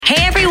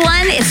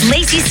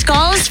Lacey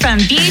Skulls from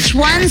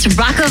VH1's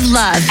Rock of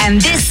Love. And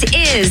this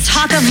is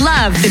Talk of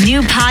Love, the new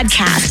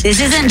podcast.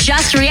 This isn't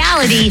just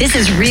reality, this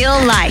is real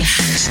life.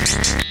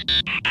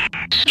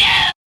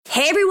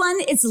 Hey everyone,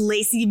 it's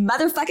Lacey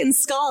motherfucking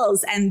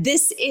Skulls, and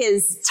this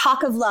is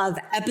Talk of Love,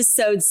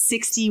 episode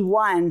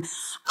 61.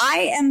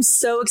 I am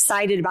so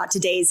excited about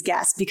today's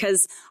guest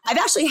because I've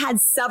actually had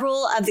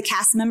several of the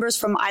cast members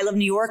from I Love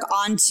New York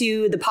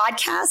onto the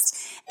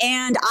podcast,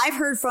 and I've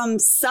heard from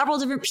several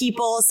different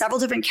people, several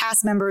different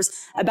cast members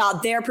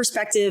about their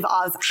perspective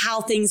of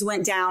how things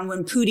went down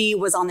when Pootie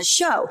was on the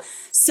show.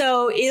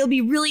 So it'll be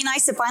really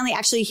nice to finally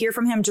actually hear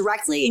from him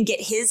directly and get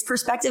his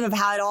perspective of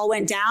how it all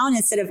went down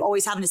instead of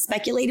always having to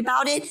speculate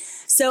about it.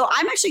 So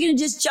I'm actually going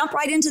to just jump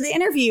right into the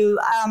interview.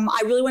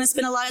 I really want to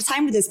spend a lot of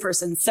time with this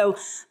person. So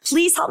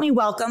please help me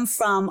welcome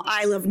from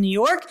I Love New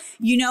York.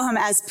 You know him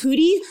as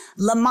Pootie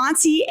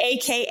Lamonti,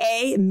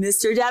 a.k.a.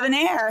 Mr.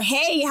 Debonair.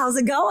 Hey, how's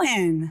it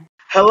going?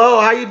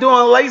 Hello, how you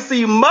doing,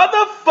 Lacey?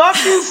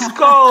 Motherfucking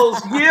Skulls.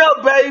 Yeah,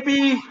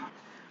 baby.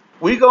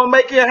 We gonna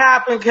make it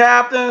happen,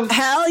 Captain.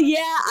 Hell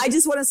yeah. I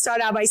just want to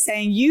start out by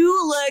saying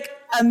you look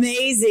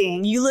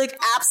amazing. You look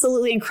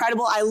absolutely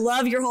incredible. I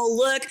love your whole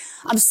look.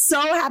 I'm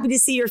so happy to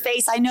see your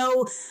face. I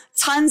know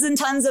tons and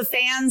tons of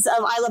fans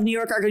of I Love New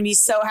York are going to be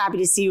so happy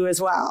to see you as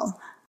well.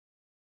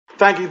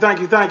 Thank you.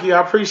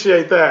 I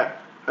appreciate that.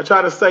 I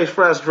try to stay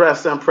fresh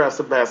dressed to impress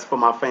the best for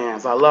my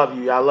fans. I love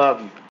you.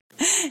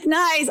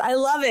 Nice. I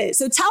love it.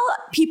 So tell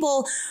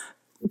people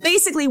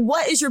basically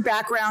what is your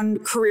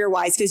background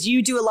career-wise, because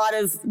you do a lot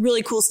of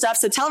really cool stuff.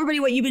 So tell everybody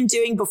what you've been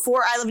doing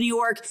before I Love New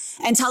York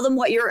and tell them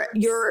what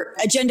your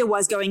agenda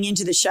was going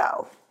into the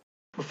show.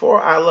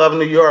 Before I Love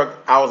New York,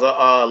 I was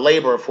a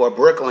laborer for a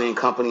bricklaying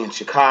company in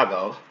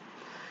Chicago.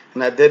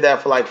 And I did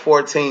that for like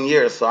 14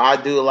 years. So I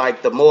do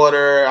like the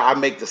mortar, I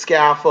make the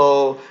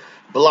scaffold,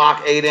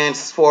 block 8-inch,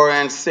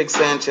 4-inch,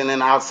 6-inch. And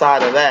then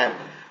outside of that,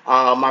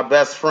 my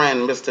best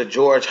friend, Mr.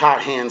 George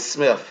Hot Hand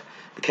Smith,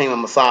 became a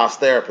massage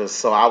therapist.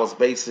 So I was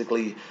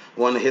basically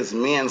one of his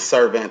men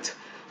servant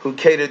who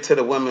catered to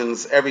the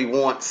women's every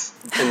wants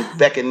and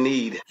beck and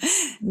need.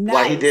 Nice.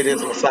 While he did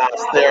his massage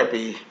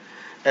therapy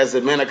as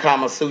a Men of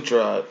Kama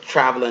Sutra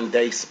traveling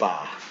day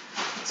spa.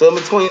 So in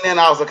between then,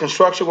 I was a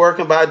construction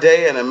worker by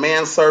day and a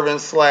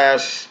manservant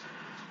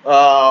 /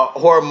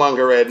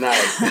 whoremonger at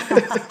night.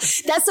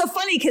 That's so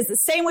funny because the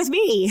same with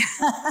me.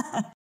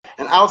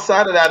 And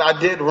outside of that, I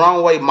did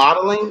runway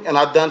modeling and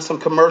I've done some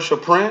commercial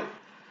print.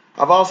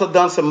 I've also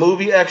done some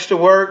movie extra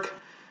work.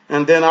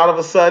 And then all of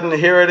a sudden,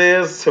 here it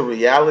is to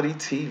reality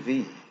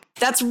TV.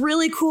 That's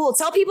really cool.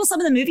 Tell people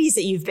some of the movies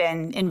that you've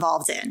been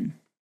involved in.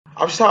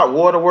 I've shot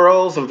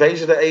Waterworlds,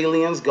 Invasion of the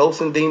Aliens,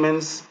 Ghosts and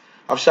Demons.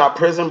 I've shot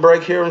Prison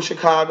Break here in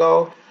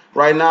Chicago.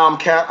 Right now,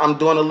 I'm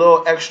doing a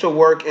little extra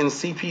work in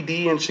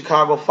CPD in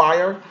Chicago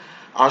Fire.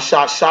 I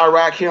shot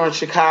Chirac here in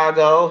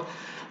Chicago.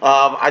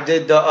 I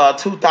did the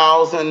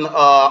 2000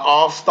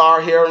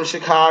 All-Star here in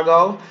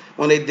Chicago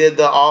when they did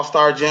the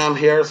All-Star Gym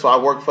here. So I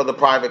work for the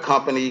private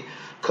company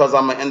because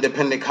I'm an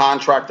independent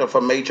contractor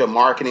for major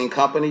marketing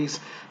companies.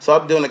 So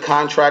I'm doing a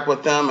contract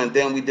with them. And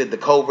then we did the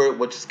COVID,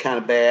 which is kind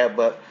of bad,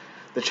 but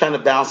they're trying to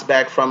bounce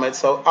back from it.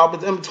 So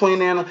in between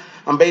then,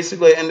 I'm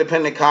basically an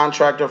independent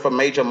contractor for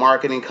major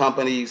marketing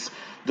companies,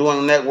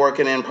 doing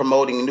networking and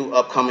promoting new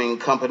upcoming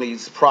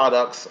companies,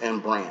 products,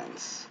 and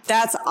brands.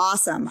 That's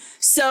awesome.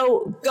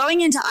 So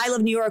going into I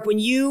Love New York,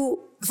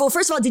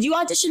 first of all, did you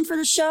audition for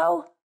the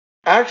show?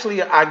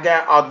 Actually, I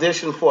got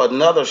auditioned for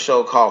another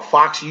show called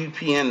Fox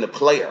UPN The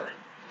Player.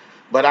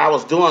 But I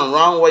was doing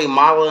runway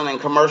modeling and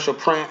commercial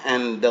print,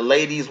 and the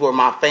ladies were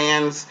my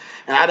fans.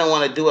 And I didn't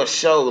want to do a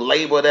show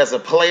labeled as a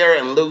player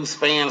and lose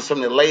fans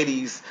from the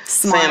ladies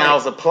saying I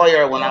was a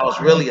player when I was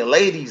really a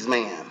ladies'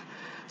 man.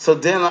 So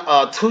then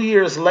 2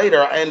 years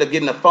later, I ended up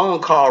getting a phone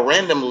call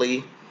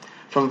randomly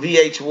from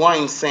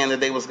VH1 saying that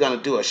they was going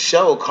to do a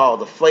show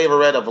called The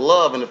Flavorette of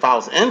Love, and if I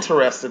was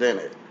interested in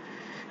it.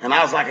 And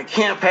I was like, I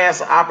can't pass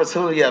the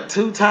opportunity up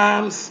 2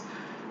 times.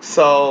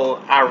 So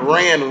I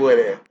ran with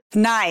it.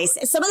 Nice.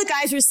 Some of the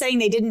guys were saying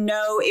they didn't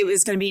know it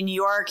was going to be in New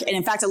York. And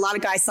in fact, a lot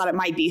of guys thought it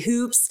might be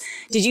Hoops.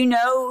 Did you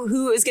know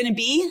who it was going to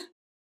be?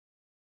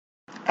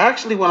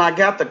 Actually, when I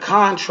got the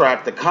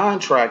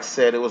contract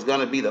said it was going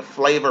to be The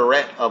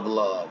Flavorette of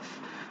Love,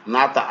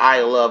 not the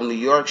I Love New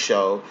York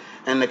show.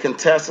 And the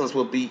contestants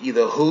would be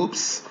either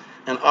Hoops,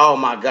 and oh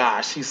my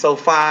gosh, she's so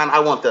fine. I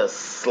want the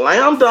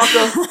slam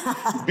dunker.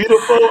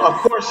 Beautiful. Of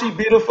course, she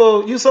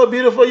beautiful. You so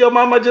beautiful. Your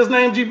mama just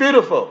named you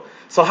beautiful.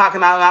 So how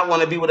can I not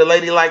want to be with a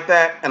lady like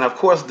that? And of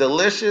course,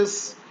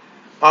 Delicious.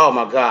 Oh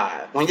my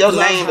God. When your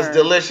name is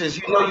Delicious,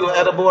 you know you're an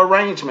edible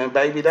arrangement,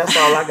 baby. That's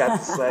all I got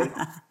to say.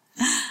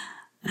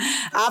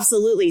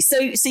 Absolutely. So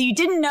you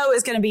didn't know it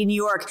was going to be New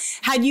York.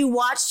 Had you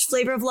watched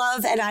Flavor of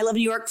Love and I Love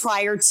New York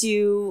prior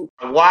to?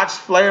 I watched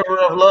Flavor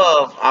of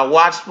Love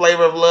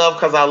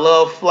because I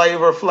love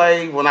Flavor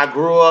Flav. When I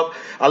grew up,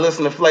 I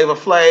listened to Flavor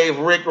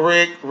Flav, Rick,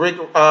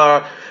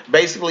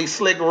 basically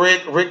Slick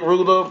Rick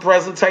Ruder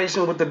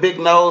presentation with the big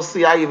nose.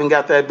 See, I even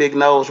got that big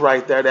nose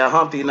right there, that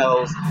Humpty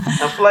nose.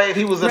 And Flav,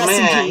 he was a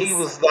man. He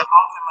was the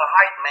ultimate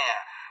hype man.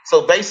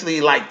 So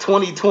basically, like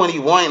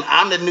 2021,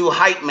 I'm the new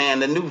hype man,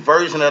 the new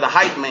version of the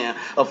hype man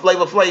of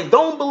Flavor Flav.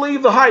 Don't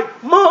believe the hype,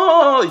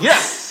 ma.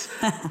 Yes,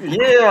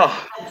 yeah.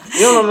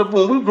 You know,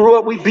 when we grew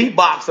up, we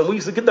beatbox and we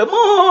used to get the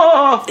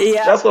ma.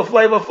 Yeah. That's what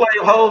Flavor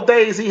Flav whole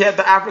days. He had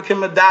the African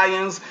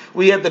medallions.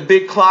 We had the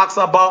big clocks.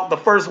 I bought the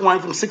first one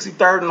from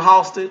 63rd and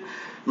Halsted.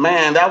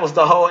 Man, that was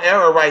the whole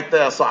era right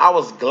there. So I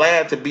was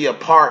glad to be a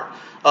part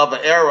of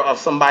an era of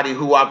somebody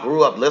who I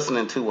grew up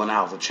listening to when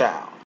I was a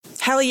child.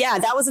 Hell yeah,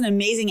 that was an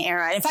amazing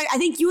era. In fact, I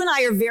think you and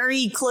I are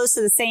very close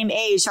to the same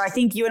age. So I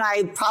think you and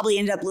I probably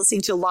ended up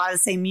listening to a lot of the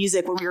same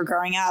music when we were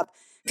growing up.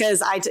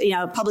 Because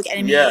Public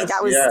Enemy, that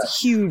was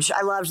huge.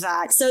 I loved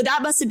that. So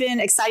that must have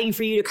been exciting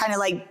for you to kind of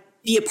like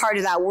be a part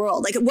of that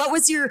world. Like, what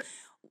was your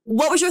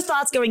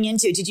thoughts going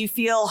into it? Did you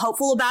feel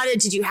hopeful about it?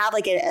 Did you have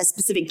like a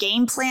specific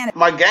game plan?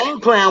 My game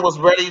plan was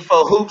ready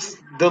for Hoops,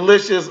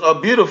 Delicious, or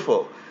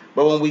Beautiful.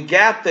 But when we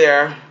got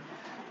there,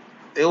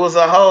 it was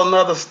a whole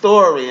nother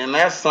story. And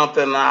that's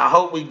something I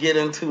hope we get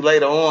into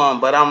later on.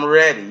 But I'm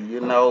ready,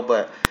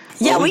 But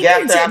when we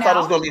got there, I thought it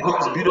was going to be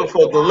Hoops,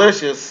 Beautiful,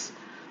 Delicious.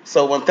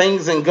 So when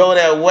things didn't go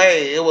that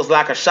way, it was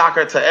like a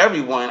shocker to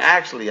everyone,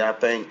 actually, I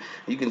think.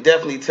 You can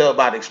definitely tell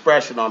by the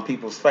expression on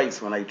people's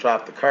face when they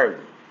dropped the curtain.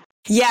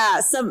 Yeah,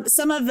 some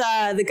of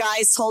the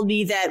guys told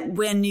me that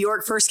when New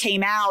York first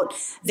came out,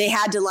 they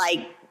had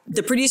to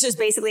the producers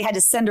basically had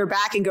to send her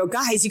back and go,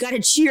 guys, you got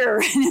to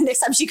cheer. And next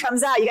time she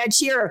comes out, you got to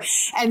cheer.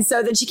 And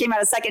so then she came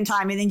out a second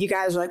time, and then you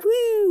guys were like,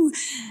 woo.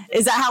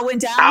 Is that how it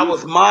went down? I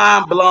was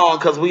mind blown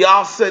because we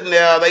all sitting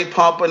there, they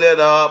pumping it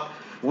up.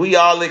 We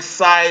all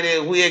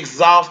excited. We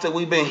exhausted.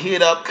 We've been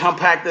hit up,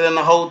 compacted in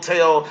the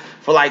hotel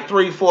for like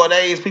 3-4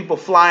 days. People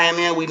flying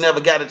in. We never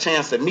got a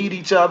chance to meet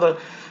each other.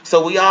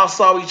 So we all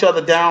saw each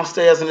other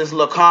downstairs in this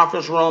little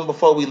conference room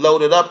before we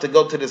loaded up to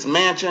go to this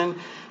mansion.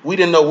 We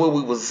didn't know where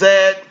we was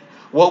at,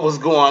 what was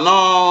going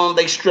on.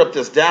 They stripped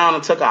us down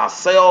and took our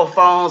cell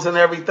phones and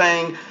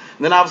everything. And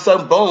then all of a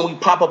sudden, boom, we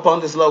pop up on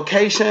this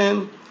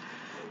location.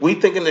 We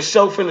thinking the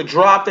show finna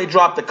drop. They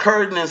dropped the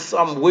curtain and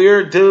some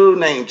weird dude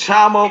named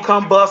Chamo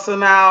come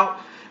busting out.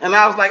 And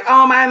I was like,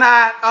 oh my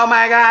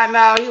God,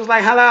 no. He was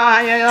like, hello, how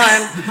you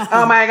doing?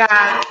 Oh my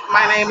God,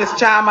 my name is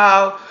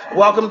Chamo.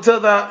 Welcome to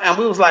the, and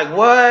we was like,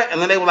 what?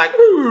 And then they were like,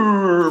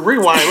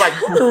 rewind,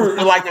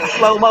 like in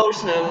slow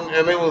motion.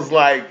 And it was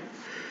like,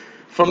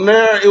 from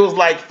there, it was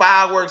like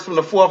fireworks from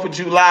the 4th of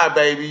July,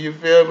 baby. You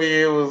feel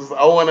me? It was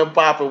Owen and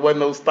popping,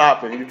 wasn't no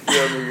stopping. You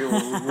feel me? It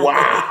was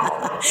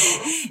wow.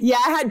 Yeah,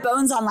 I had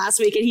Bones on last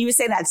week, and he was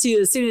saying that too.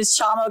 As soon as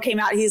Chamo came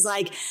out, he's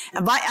like,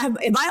 am I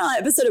on an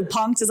episode of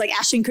Punk'd? Is like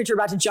Ashton Kutcher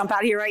about to jump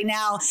out here right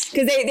now?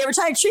 Because they were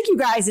trying to trick you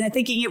guys into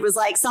thinking it was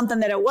like something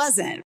that it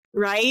wasn't,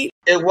 right?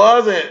 It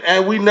wasn't,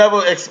 and we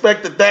never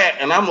expected that.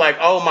 And I'm like,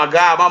 oh my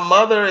God, my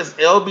mother is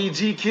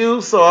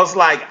LBGQ, so it's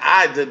like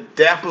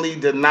definitely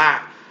did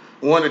not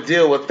want to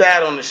deal with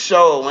that on the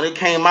show. When it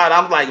came out,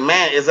 I'm like,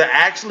 man, is it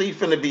actually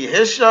finna be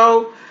his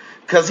show?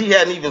 Because he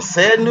hadn't even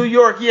said New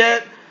York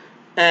yet,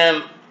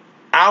 and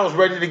I was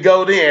ready to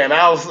go then.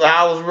 I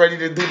was ready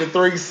to do the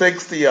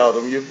 360 of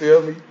them. You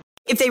feel me?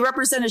 If they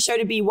represent a show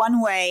to be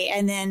one way,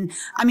 and then,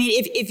 I mean,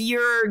 if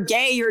you're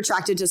gay, you're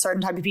attracted to a certain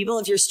type of people.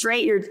 If you're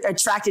straight, you're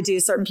attracted to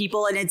certain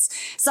people. And it's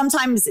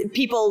sometimes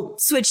people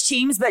switch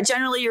teams, but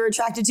generally you're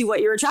attracted to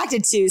what you're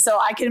attracted to. So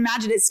I can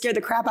imagine it scared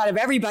the crap out of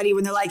everybody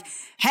when they're like,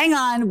 hang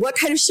on, what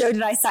kind of show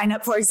did I sign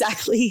up for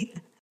exactly?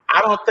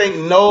 I don't think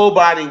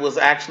nobody was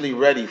actually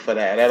ready for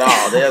that at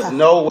all. There's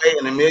no way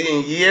in a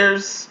million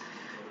years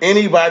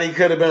anybody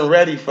could have been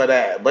ready for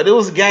that. But it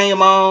was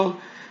game on.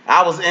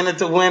 I was in it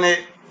to win it.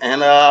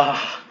 And,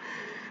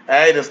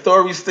 hey, the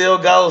story still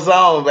goes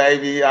on,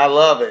 baby. I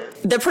love it.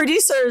 The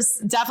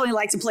producers definitely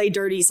like to play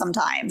dirty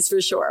sometimes, for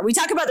sure. We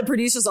talk about the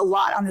producers a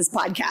lot on this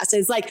podcast.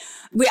 It's like,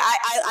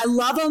 I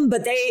love them,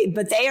 but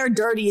they are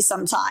dirty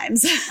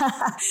sometimes.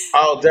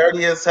 Oh,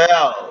 dirty as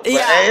hell. But,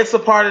 hey, it's a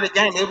part of the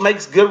game. It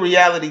makes good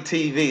reality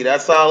TV.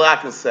 That's all I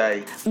can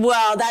say.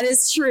 Well, that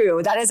is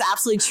true. That is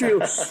absolutely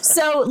true.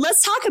 So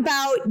let's talk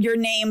about your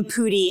name,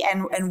 Pootie,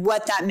 and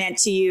what that meant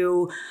to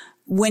you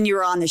when you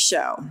were on the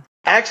show.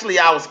 Actually,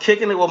 I was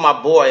kicking it with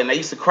my boy, and they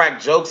used to crack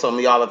jokes on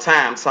me all the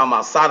time, talking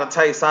about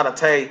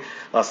Sada-tay,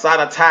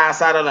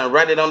 and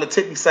read it on the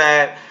tippy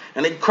side.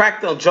 And they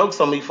cracked them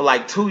jokes on me for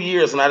like 2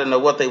 years, and I didn't know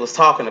what they was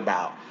talking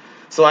about.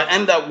 So I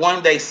end up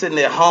one day sitting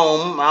at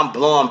home, I'm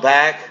blowing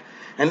back,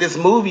 and this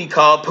movie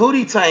called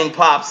Pootie Tang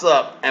pops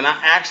up, and I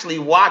actually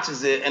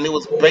watches it, and it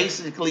was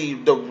basically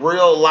the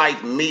real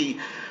life me.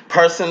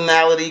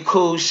 Personality,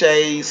 cool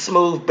shades,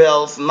 smooth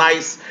belts,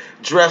 nice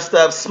dressed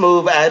up,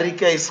 smooth,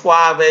 Enrique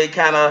Suave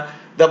kind of,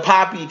 the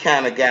poppy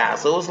kind of guy.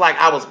 So it was like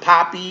I was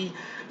poppy,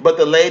 but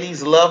the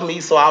ladies loved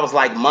me, so I was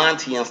like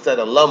Monty instead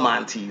of La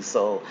Monty.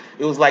 So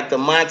it was like the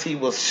Monty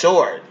was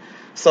short.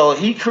 So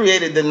he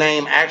created the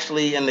name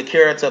actually in the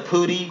character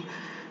Pootie.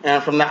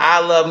 And from the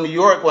I Love New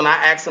York, when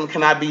I asked him,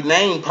 can I be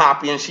named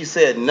Poppy? And she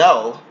said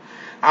no.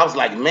 I was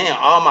like, man,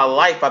 all my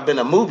life I've been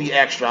a movie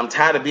extra. I'm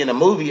tired of being a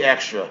movie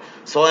extra.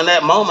 So in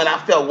that moment, I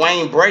felt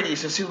Wayne Brady.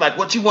 So she was like,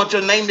 what you want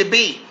your name to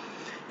be?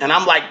 And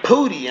I'm like,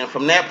 Pootie. And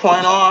from that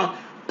point on,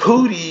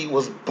 Pootie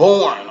was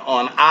born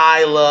on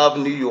I Love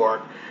New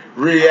York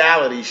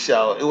reality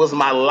show. It was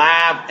my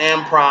live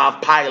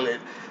improv pilot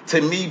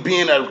to me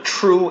being a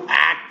true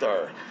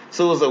actor.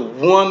 So it was a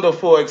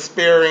wonderful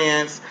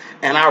experience,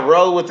 and I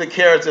rode with the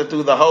character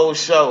through the whole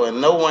show,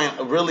 and no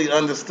one really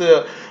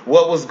understood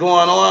what was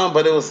going on,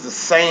 but it was the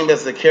same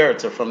as the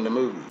character from the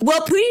movie.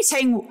 Well, Pootie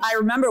Tang, I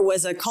remember,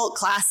 was a cult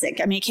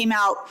classic. I mean, it came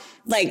out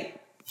like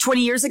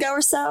 20 years ago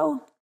or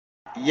so.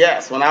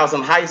 Yes, when I was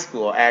in high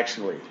school,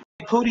 actually.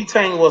 Pootie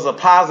Tang was a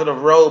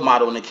positive role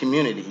model in the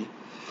community,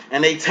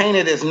 and they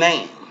tainted his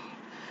name.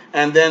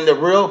 And then the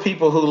real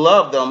people who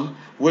loved him,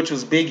 which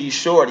was Biggie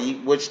Shorty,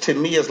 which to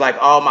me is like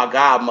all my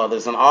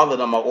godmothers, and all of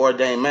them are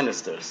ordained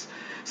ministers.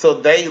 So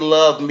they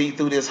loved me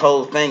through this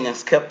whole thing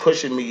and kept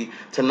pushing me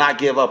to not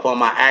give up on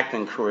my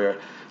acting career.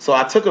 So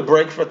I took a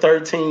break for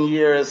 13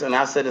 years, and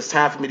I said it's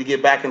time for me to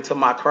get back into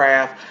my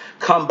craft,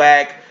 come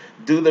back,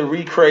 do the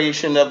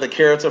recreation of the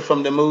character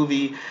from the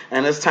movie,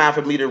 and it's time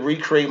for me to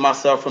recreate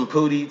myself from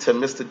Pootie to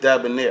Mr.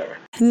 Debonair.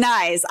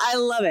 Nice. I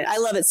love it. I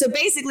love it. So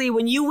basically,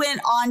 when you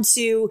went on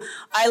to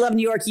I Love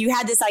New York, you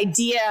had this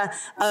idea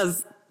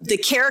of the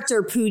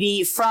character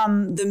Pootie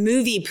from the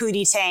movie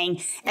Pootie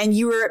Tang, and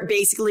you were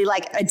basically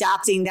like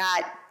adapting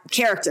that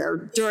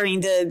character during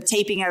the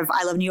taping of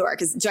I Love New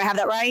York. Do I have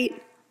that right?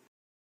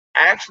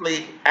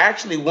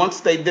 Actually,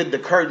 once they did the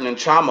curtain and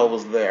Chamo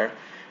was there,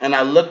 and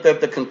I looked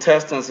at the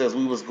contestants as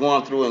we was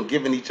going through and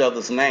giving each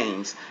other's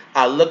names,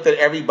 I looked at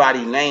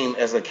everybody's name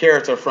as a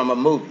character from a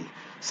movie.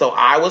 So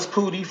I was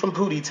Pootie from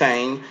Pootie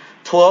Tang,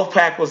 12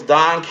 Pack was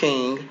Don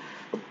King,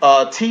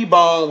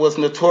 T-Bone was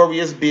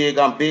Notorious Big,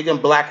 I'm big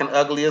and black and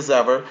ugly as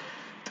ever.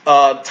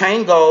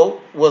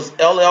 Tango was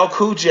LL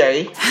Cool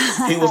J.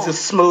 He was the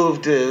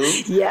smooth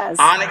dude. Yes.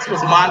 Onyx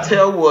was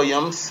Montel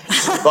Williams.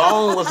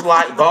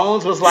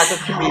 Bones was like a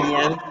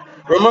comedian.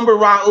 Remember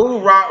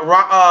Raul?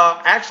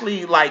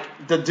 Actually, like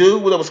the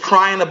dude that was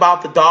crying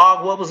about the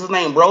dog. What was his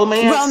name?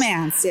 Romance.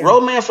 Romance. Yeah.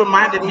 Romance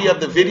reminded me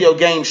of the video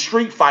game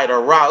Street Fighter.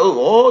 Raul.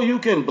 Oh, you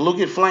can blue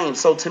get flames.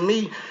 So to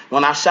me,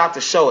 when I shot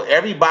the show,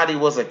 everybody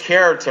was a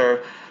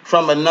character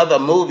from another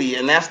movie,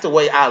 and that's the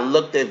way I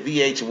looked at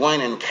VH1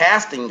 and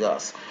casting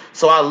us.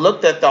 So I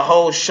looked at the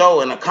whole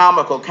show in a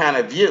comical kind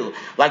of view.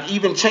 Like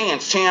even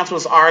Chance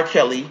was R.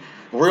 Kelly.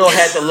 Real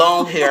had the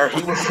long hair.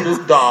 He was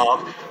Snoop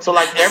Dogg. So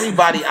like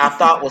everybody I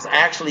thought was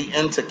actually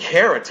into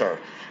character.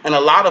 And a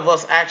lot of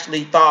us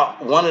actually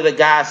thought one of the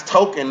guys,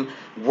 Token,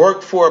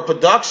 worked for a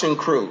production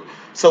crew.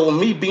 So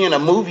with me being a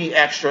movie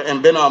extra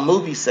and been on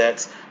movie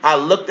sets, I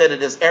looked at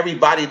it as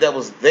everybody that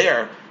was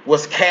there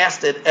was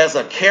casted as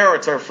a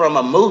character from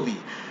a movie.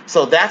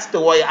 So that's the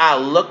way I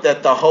looked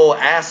at the whole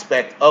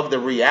aspect of the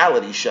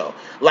reality show.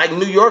 Like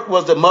New York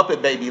was the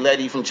Muppet Baby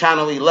lady from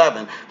Channel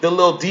 11, the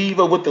little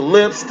diva with the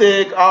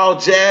lipstick, all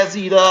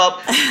jazzied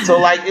up. So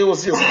like it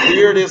was just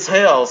weird as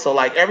hell. So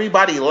like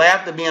everybody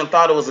laughed at me and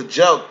thought it was a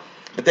joke,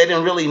 but they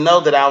didn't really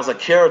know that I was a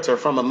character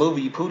from a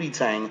movie, Pootie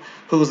Tang,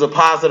 who was a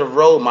positive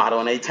role model,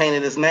 and they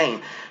tainted his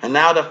name. And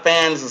now the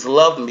fans just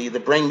love me to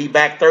bring me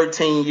back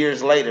 13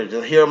 years later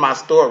to hear my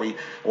story,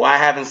 why I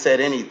haven't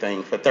said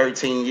anything for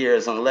 13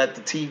 years and let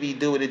the TV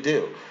do what it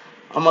do.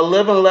 I'm a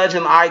living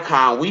legend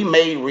icon. We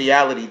made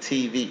reality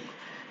TV.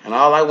 And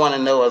all I want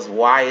to know is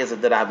why is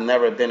it that I've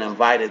never been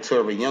invited to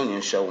a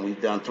reunion show when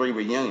we've done 3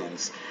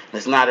 reunions? And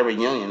it's not a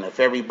reunion if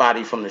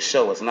everybody from the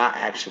show is not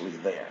actually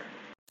there.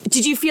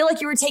 Did you feel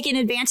like you were taken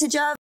advantage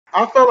of?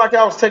 I felt like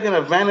I was taken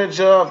advantage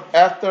of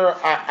after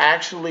I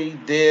actually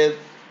did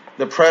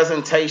the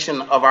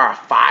presentation of our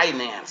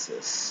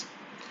finances.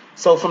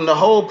 So from the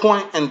whole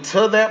point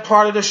until that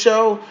part of the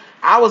show,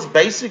 I was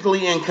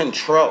basically in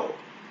control.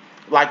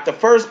 Like the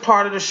first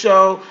part of the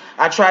show,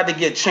 I tried to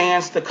get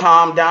Chance to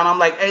calm down. I'm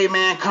like, hey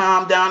man,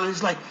 calm down. And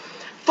he's like,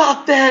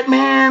 fuck that,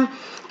 man.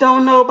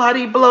 Don't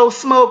nobody blow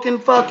smoke in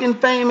fucking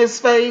Famous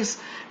face.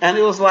 And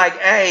it was like,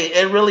 hey,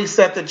 it really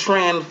set the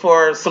trend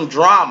for some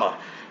drama.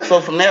 So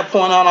from that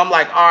point on, I'm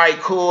like, all right,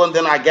 cool. And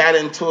then I got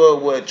into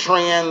it with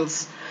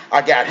Trends.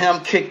 I got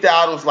him kicked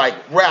out and was like,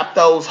 wrap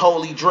those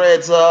holy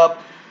dreads up.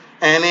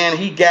 And then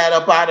he got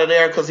up out of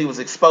there because he was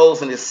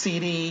exposing his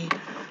CD.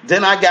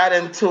 Then I got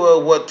into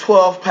it with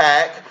 12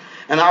 Pack.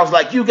 And I was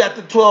like, you got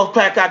the 12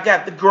 pack, I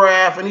got the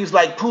graph. And he's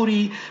like,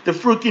 Pootie, the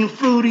freaking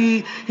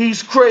fruity.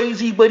 He's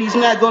crazy, but he's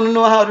not going to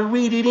know how to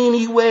read it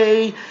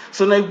anyway.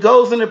 So then it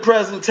goes in the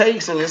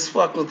presentation. It's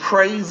fucking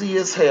crazy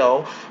as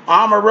hell.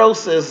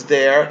 Omarosa is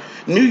there.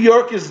 New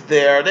York is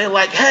there. They're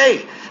like,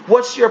 hey,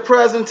 what's your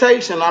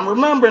presentation? I'm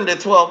remembering the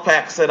 12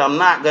 pack said I'm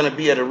not going to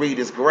be able to read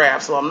his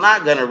graph. So I'm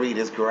not going to read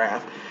his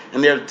graph.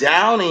 And they're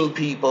downing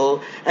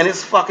people. And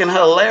it's fucking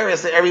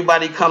hilarious that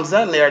everybody comes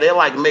in there. They're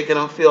like making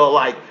them feel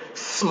like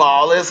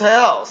small as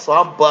hell. So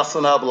I'm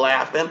busting up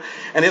laughing,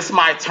 and it's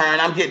my turn.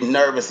 I'm getting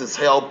nervous as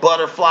hell.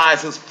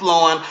 Butterflies is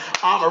flowing.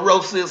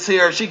 Omarosa is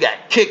here. She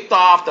got kicked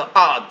off the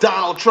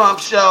Donald Trump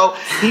show.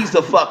 He's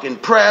the fucking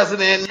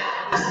president.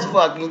 It's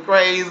fucking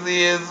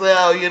crazy as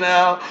hell, you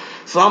know.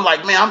 So I'm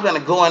like, man, I'm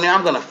gonna go in there.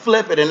 I'm gonna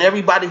flip it. And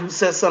everybody who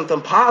says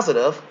something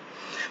positive,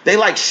 they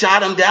like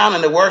shot him down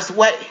in the worst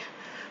way.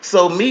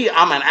 So me,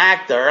 I'm an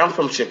actor. I'm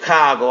from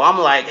Chicago. I'm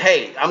like,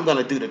 hey, I'm going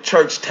to do the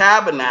church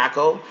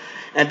tabernacle.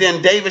 And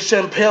then David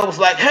Chappelle was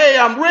like, hey,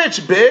 I'm rich,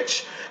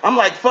 bitch. I'm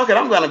like, fuck it.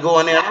 I'm going to go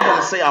in there. I'm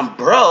going to say I'm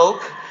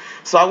broke.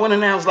 So I went in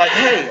there and was like,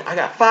 hey, I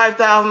got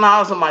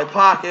 $5,000 in my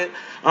pocket.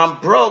 I'm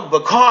broke,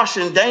 but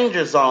caution,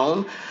 danger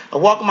zone. I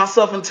walked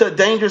myself into a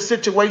dangerous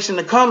situation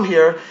to come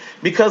here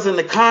because in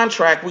the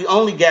contract, we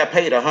only got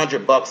paid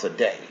 $100 a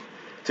day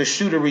to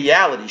shoot a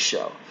reality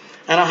show.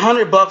 And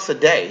 $100 a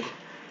day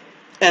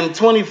in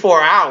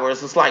 24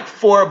 hours, it's like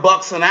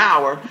 $4 an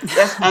hour.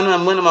 That's under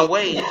minimum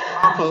wage.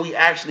 How can we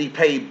actually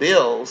pay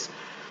bills?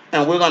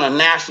 And we're on a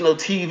national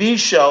TV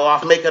show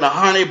off making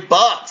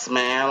 $100,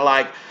 man.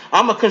 Like,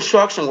 I'm a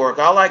construction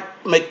worker. I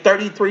like make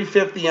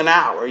 $33.50 an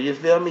hour. You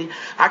feel me?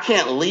 I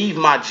can't leave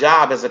my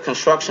job as a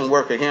construction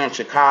worker here in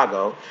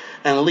Chicago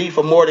and leave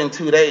for more than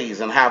 2 days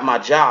and have my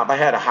job. I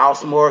had a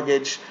house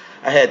mortgage.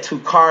 I had 2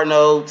 car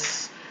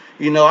notes.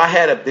 You know, I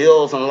had a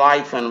bills and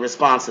life and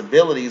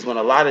responsibilities when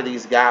a lot of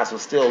these guys were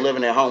still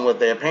living at home with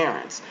their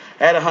parents.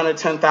 I had a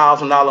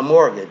 $110,000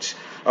 mortgage,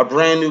 a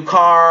brand new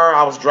car.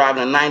 I was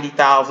driving a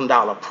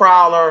 $90,000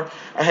 Prowler.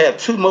 I had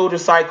 2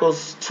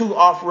 motorcycles, 2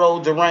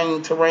 off-road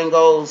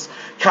Durangos,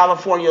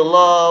 California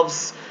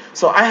Loves.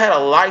 So I had a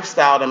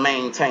lifestyle to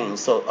maintain.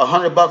 So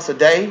 $100 a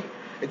day,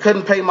 it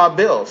couldn't pay my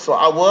bills. So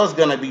I was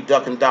going to be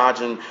duck and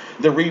dodging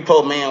the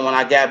repo man when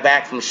I got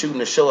back from shooting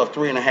the show of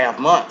 3.5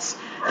 months.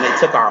 And they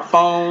took our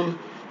phone,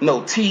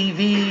 no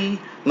TV,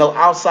 no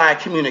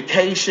outside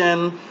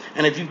communication.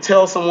 And if you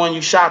tell someone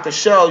you shot the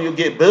show, you'll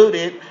get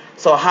booted.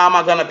 So how am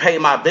I going to pay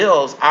my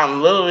bills?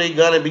 I'm literally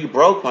going to be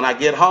broke when I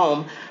get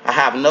home. I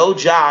have no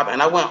job, and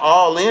I went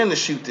all in to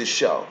shoot this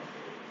show.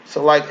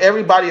 So like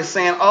everybody is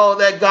saying, oh,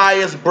 that guy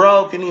is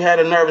broke, and he had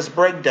a nervous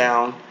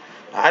breakdown.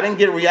 I didn't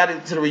get reality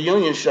to the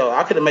reunion show.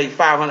 I could have made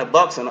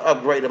 $500 and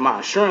upgraded my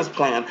insurance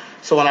plan.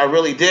 So when I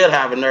really did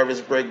have a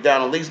nervous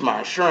breakdown, at least my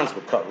insurance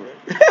would cover it.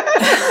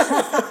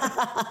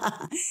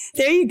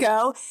 There you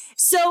go.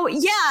 So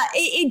yeah,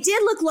 it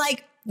did look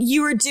like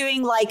you were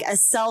doing like a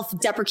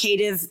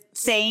self-deprecative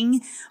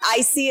thing.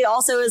 I see it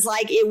also as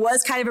like it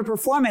was kind of a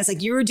performance.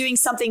 Like you were doing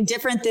something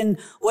different than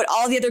what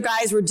all the other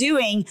guys were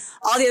doing.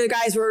 All the other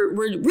guys were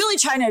really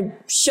trying to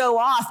show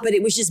off, but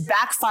it was just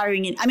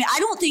backfiring. And I mean, I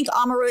don't think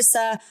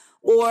Omarosa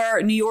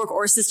or New York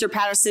or Sister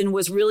Patterson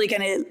was really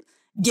going to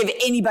give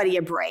anybody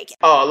a break.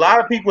 Oh, a lot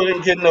of people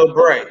didn't get no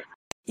break.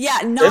 Yeah,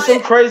 There's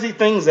some crazy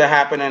things that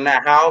happen in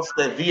that house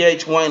that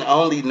VH1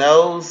 only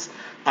knows.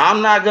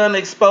 I'm not going to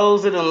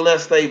expose it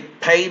unless they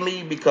pay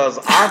me because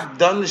I've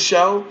done the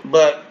show,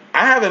 but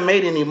I haven't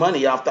made any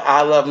money off the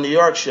I Love New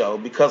York show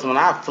because when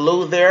I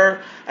flew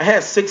there, I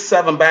had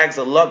 6-7 bags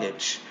of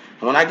luggage.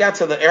 And when I got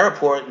to the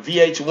airport,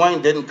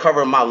 VH1 didn't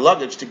cover my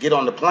luggage to get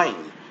on the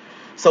plane.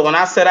 So when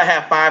I said I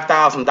had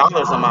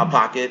 $5,000 in my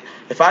pocket,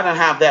 if I didn't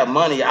have that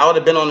money, I would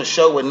have been on the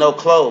show with no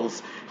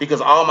clothes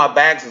because all my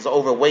bags was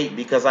overweight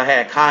because I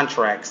had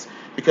contracts.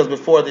 Because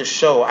before this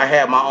show, I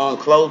had my own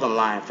clothing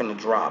line from the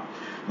drop.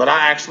 But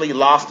I actually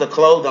lost the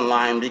clothing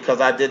line because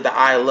I did the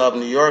I Love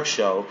New York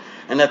show.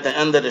 And at the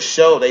end of the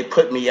show, they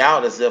put me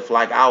out as if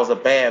like I was a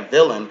bad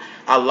villain.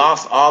 I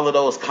lost all of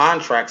those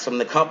contracts from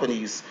the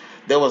companies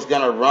that was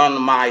going to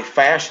run my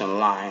fashion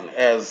line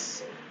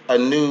as a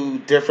new,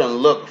 different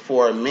look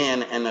for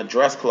men in a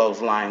dress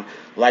clothes line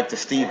like the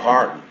Steve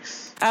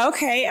Harveys.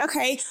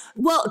 Okay.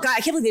 Well, God,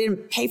 I can't believe they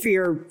didn't pay for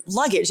your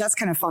luggage. That's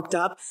kind of fucked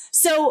up.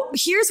 So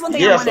here's one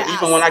thing I want to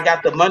ask. Even when I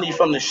got the money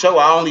from the show,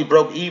 I only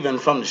broke even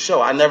from the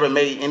show. I never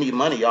made any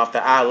money off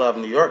the I Love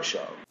New York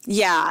show.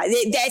 Yeah,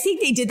 I think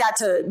they did that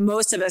to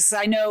most of us.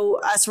 I know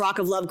us Rock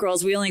of Love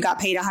girls, we only got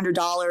paid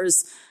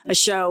 $100 a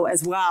show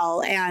as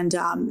well. And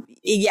and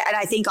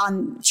I think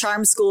on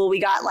Charm School, we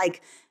got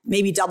like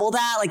maybe double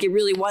that. Like it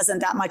really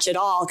wasn't that much at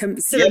all.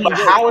 Yeah, but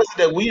how is it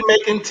that we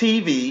making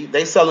TV?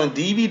 They selling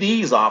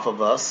DVDs off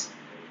of us.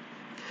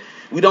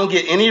 We don't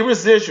get any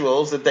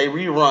residuals that they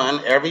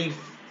rerun every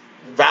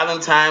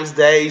Valentine's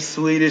Day,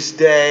 Swedish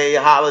Day,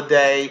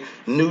 holiday,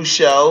 new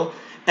show.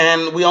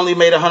 And we only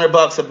made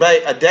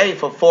 $100 a day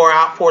for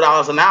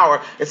 $4 an hour.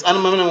 It's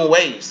under minimum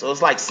wage. So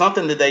it's like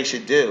something that they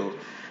should do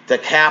to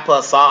cap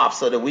us off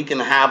so that we can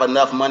have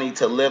enough money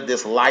to live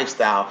this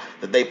lifestyle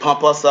that they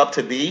pump us up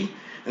to be.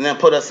 And then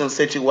put us in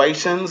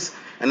situations.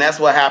 And that's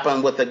what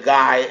happened with the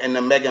guy in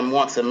the Megan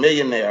Wants a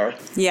Millionaire.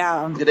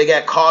 Yeah. They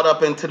got caught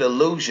up into the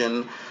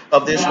illusion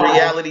of this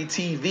reality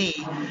TV.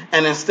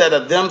 And instead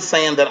of them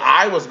saying that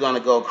I was going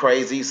to go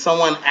crazy,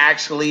 someone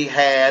actually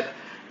had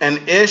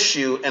an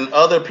issue and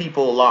other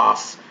people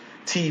lost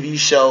TV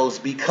shows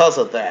because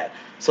of that.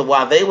 So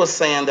while they were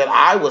saying that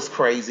I was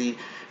crazy,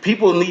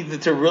 people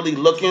needed to really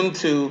look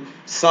into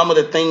some of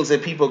the things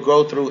that people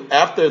go through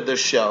after the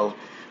show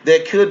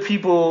that could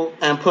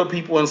put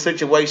people in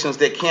situations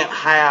that can't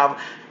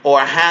have or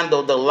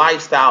handle the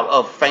lifestyle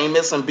of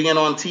famous and being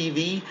on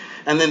TV,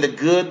 and then the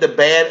good, the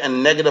bad,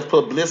 and negative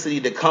publicity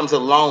that comes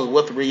along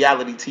with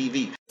reality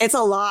TV. It's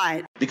a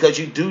lot. Because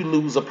you do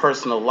lose a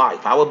personal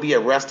life. I would be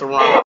at a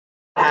restaurant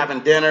having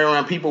dinner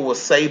and people will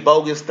say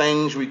bogus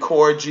things,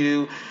 record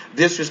you,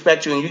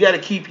 disrespect you, and you got to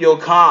keep your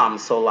calm.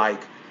 So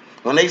like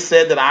When they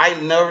said that I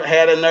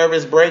had a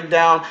nervous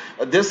breakdown,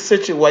 this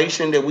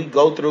situation that we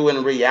go through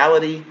in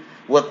reality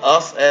with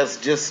us as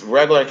just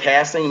regular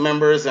casting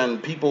members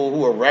and people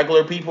who are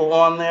regular people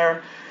on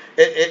there,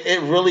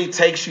 it really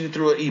takes you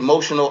through an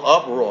emotional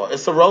uproar.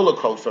 It's a roller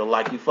coaster,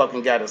 like you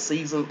fucking got a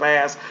season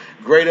pass,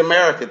 Great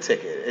America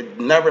ticket. It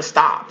never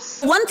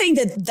stops. One thing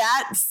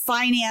that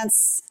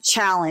finance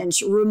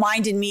challenge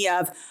reminded me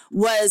of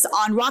was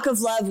on Rock of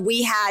Love,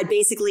 we had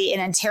basically an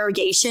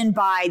interrogation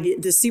by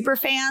the super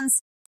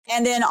fans.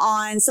 And then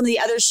on some of the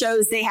other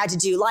shows, they had to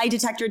do lie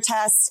detector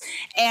tests.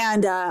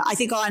 And I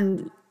think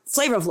on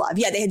Flavor of Love,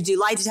 they had to do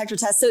lie detector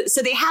tests.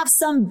 So they have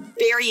some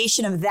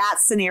variation of that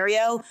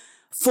scenario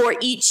for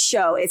each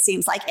show, it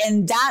seems like.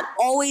 And that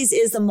always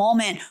is the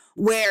moment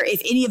where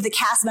if any of the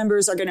cast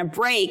members are going to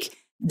break,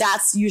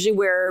 that's usually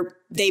where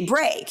they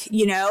break.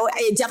 You know,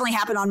 it definitely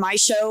happened on my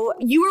show.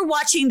 You were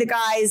watching the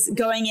guys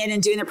going in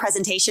and doing their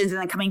presentations and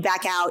then coming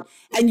back out,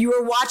 and you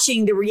were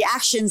watching the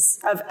reactions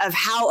of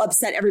how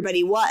upset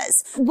everybody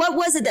was. What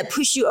was it that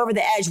pushed you over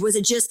the edge? Was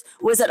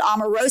it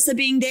Omarosa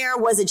being there?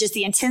 Was it just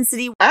the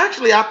intensity?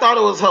 Actually, I thought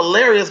it was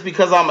hilarious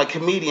because I'm a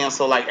comedian.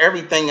 So like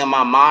everything in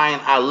my mind,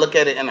 I look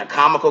at it in a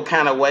comical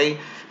kind of way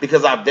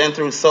because I've been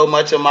through so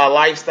much of my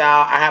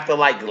lifestyle. I have to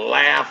like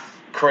laugh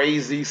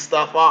crazy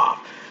stuff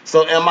off.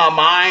 So in my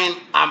mind,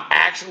 I'm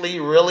actually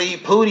really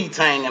Pootie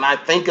Tang, and I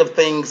think of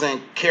things in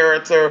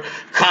character,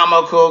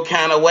 comical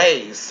kind of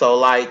ways. So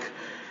like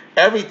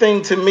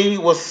everything to me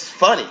was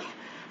funny.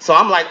 So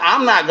I'm like,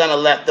 I'm not going to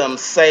let them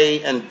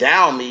say and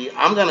down me.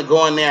 I'm going to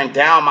go in there and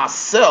down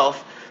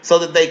myself so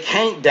that they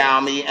can't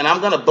down me, and I'm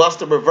going to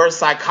bust a reverse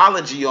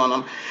psychology on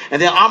them. And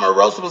then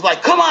Omarosa was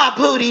like, come on,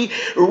 Pootie,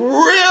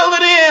 reel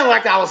it in,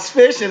 like I was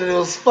fishing, and it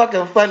was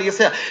fucking funny as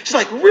hell. She's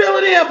like, reel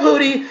it in,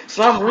 Pootie.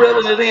 So I'm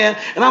reeling it in,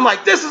 and I'm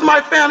like, this is my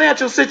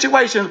financial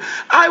situation.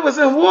 I was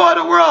in War of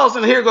the Worlds,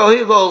 and here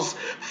goes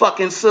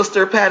fucking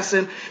Sister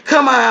Patterson.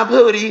 Come on,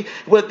 Pootie,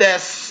 with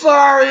that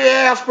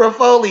sorry-ass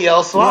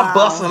portfolio. So wow. I'm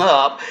busting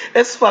up.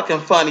 It's fucking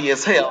funny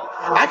as hell.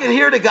 I can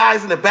hear the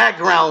guys in the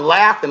background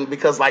laughing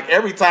because like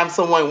every time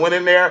someone went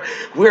in there,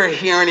 we're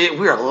hearing it,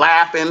 we're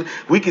laughing.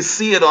 We can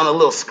see it on a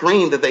little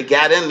screen that they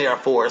got in there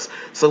for us.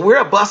 So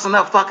we're busting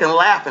up fucking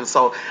laughing.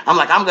 So I'm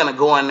like, I'm going to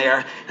go in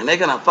there and they're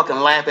going to fucking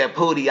laugh at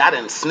Pootie. I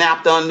done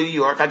snapped on New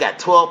York. I got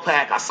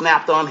 12-pack. I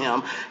snapped on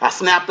him. I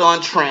snapped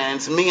on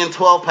Trends. Me and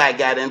 12-pack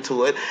got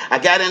into it. I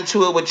got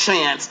into it with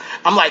Chance.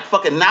 I'm like,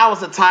 fucking now is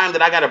the time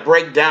that I got to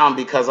break down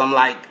because I'm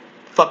like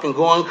fucking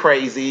going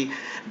crazy.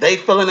 They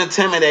feeling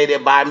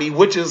intimidated by me,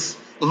 which is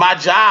my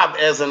job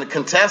as a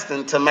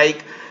contestant to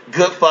make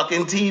good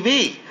fucking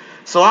TV.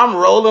 So I'm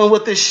rolling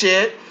with this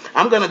shit.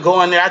 I'm going to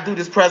go in there. I do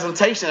this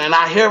presentation and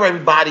I hear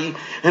everybody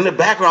in the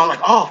background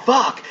like, oh,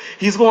 fuck,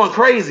 he's going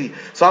crazy.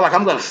 So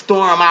I'm going to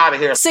storm out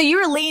of here. So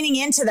you were leaning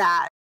into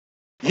that.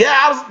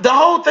 Yeah, the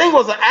whole thing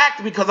was an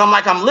act because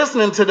I'm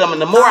listening to them,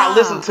 and the more I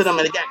listened to them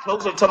and it got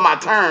closer to my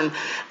turn,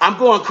 I'm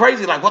going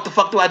crazy like, what the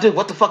fuck do I do?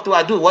 What the fuck do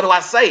I do? What do I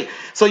say?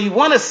 So you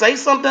want to say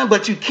something,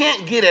 but you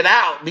can't get it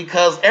out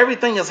because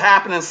everything is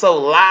happening so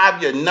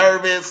live. You're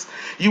nervous.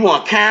 You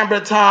want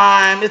camera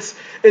time.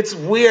 It's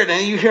weird,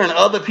 and you're hearing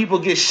other people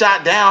get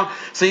shot down.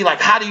 So you're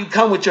like, how do you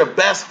come with your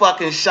best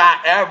fucking shot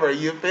ever?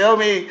 You feel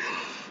me?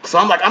 So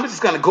I'm like, I'm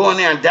just going to go in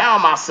there and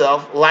down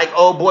myself. Like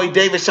old boy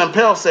David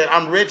Chappelle said,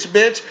 I'm rich,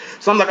 bitch.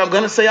 So I'm like, I'm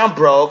going to say I'm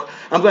broke.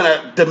 I'm going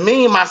to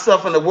demean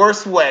myself in the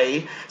worst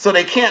way so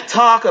they can't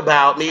talk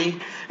about me.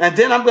 And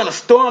then I'm going to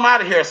storm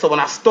out of here. So when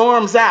I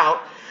storms out,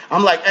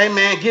 I'm like, hey,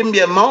 man, give me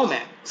a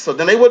moment. So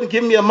then they wouldn't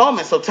give me a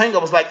moment. So Tango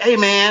was like, hey,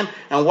 man.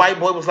 And White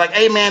Boy was like,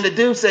 hey, man. The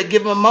dude said,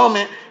 give him a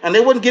moment. And they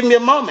wouldn't give me a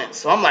moment.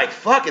 So I'm like,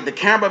 fuck it. The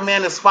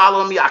cameraman is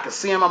following me. I can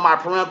see him on my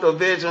parental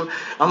vision.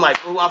 I'm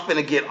like, ooh, I'm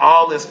finna get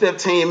all this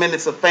 15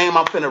 minutes of fame.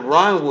 I'm finna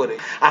run with it.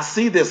 I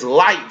see this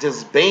light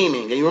just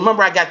beaming. And you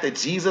remember I got the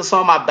Jesus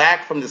on my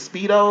back from the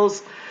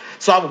Speedos?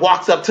 So I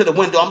walked up to the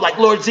window. I'm like,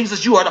 Lord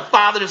Jesus, you are the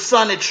Father, the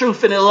Son, the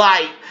truth, and the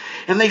light.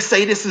 And they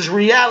say this is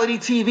reality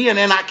TV, and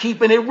they're not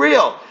keeping it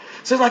real.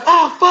 So it's like,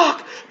 oh,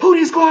 fuck,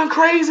 Pootie's going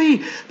crazy.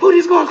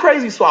 Pootie's going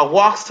crazy. So I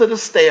walks to the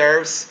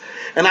stairs,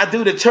 and I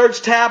do the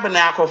church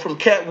tabernacle from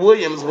Cat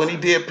Williams when he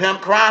did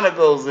Pimp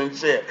Chronicles and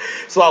shit.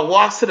 So I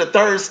walks to the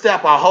third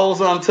step. I holds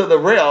on to the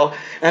rail,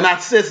 and I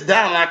sits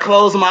down, and I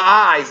close my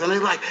eyes. And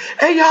they're like,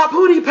 hey, y'all,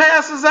 Pootie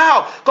passes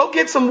out. Go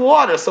get some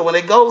water. So when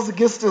it goes to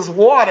get this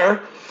water,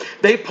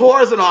 they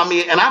pours it on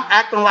me, and I'm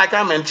acting like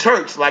I'm in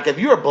church. Like if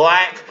you're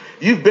black,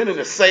 you've been in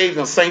a saved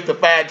and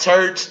sanctified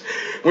church.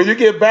 When you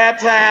get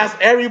baptized,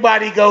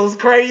 everybody goes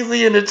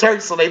crazy in the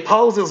church. So they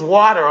pose this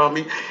water on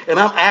me, and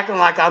I'm acting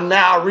like I'm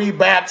now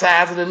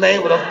rebaptized in the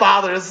name of the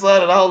Father, the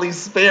Son, and the Holy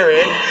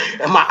Spirit.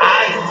 And my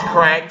eyes is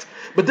cracked.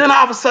 But then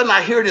all of a sudden,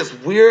 I hear this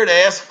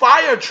weird-ass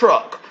fire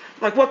truck.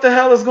 Like, what the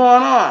hell is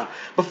going on?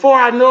 Before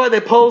I know it, they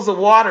pose the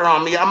water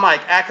on me. I'm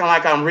like acting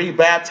like I'm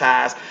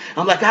rebaptized.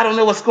 I'm like, I don't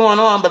know what's going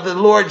on, but the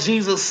Lord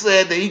Jesus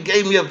said that he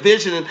gave me a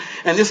vision,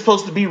 and it's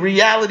supposed to be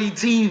reality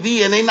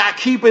TV, and they're not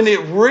keeping it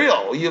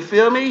real. You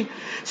feel me?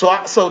 So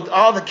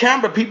all the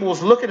camera people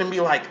was looking at me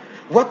like,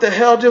 what the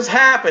hell just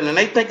happened? And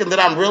they thinking that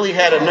I'm really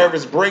had a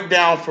nervous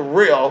breakdown for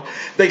real.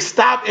 They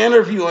stop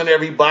interviewing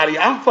everybody.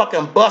 I'm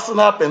fucking busting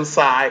up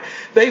inside.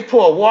 They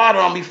pour water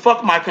on me,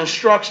 fuck my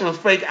construction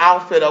fake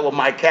outfit up with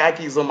my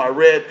khakis and my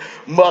red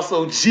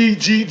muscle G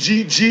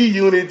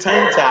unit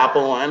tank top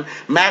on,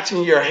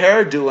 matching your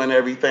hairdo and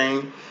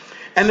everything.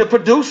 And the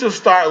producers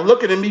start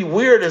looking at me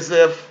weird as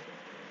if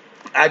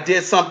I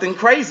did something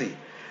crazy.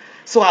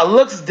 So I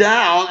looks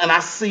down and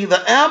I see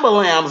the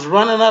ambulance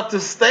running up the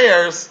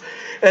stairs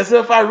as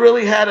if I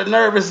really had a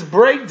nervous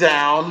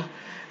breakdown.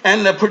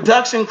 And the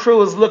production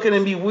crew is looking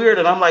at me weird.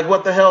 And I'm like,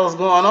 what the hell is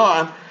going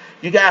on?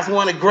 You guys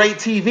wanted great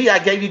TV. I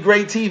gave you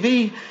great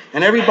TV.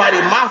 And everybody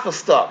mouth was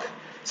stuck.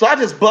 So I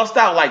just bust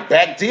out like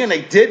back then.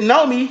 They didn't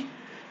know me.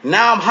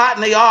 Now I'm hot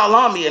and they all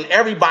on me. And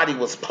everybody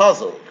was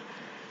puzzled.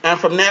 And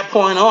from that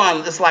point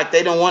on, it's like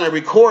they didn't want to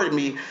record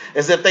me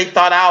as if they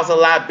thought I was a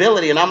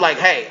liability. And I'm like,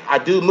 hey, I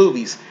do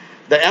movies.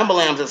 The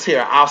ambulance is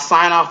here. I'll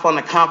sign off on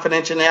the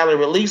confidentiality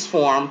release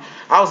form.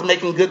 I was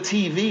making good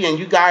TV, and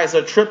you guys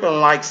are tripping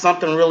like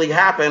something really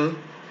happened.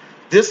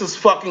 This is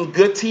fucking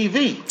good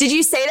TV. Did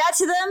you say that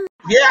to them?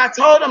 Yeah, I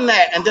told them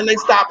that. And then they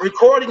stopped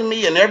recording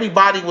me, and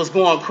everybody was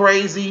going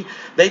crazy.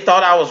 They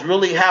thought I was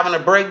really having a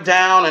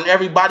breakdown, and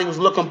everybody was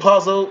looking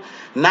puzzled.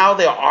 Now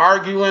they're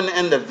arguing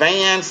in the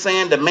van,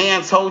 saying the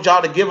man told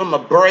y'all to give him a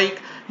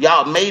break.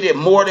 Y'all made it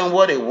more than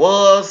what it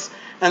was.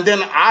 And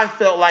then I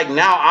felt like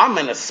now I'm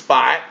in a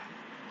spot.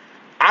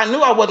 I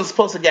knew I wasn't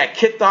supposed to get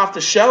kicked off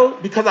the show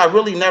because I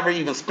really never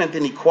even spent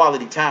any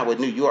quality time with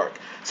New York.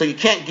 So you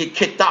can't get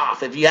kicked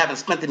off if you haven't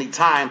spent any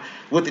time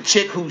with the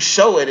chick whose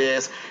show it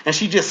is. And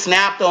she just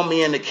snapped on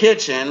me in the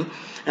kitchen.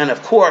 And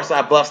of course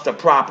I bust a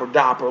proper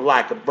dopper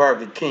like a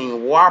Burger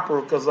King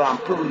Whopper because I'm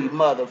pretty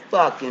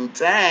motherfucking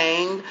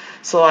tang.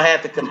 So I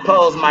had to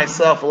compose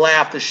myself,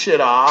 laugh the shit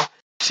off.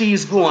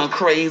 She's going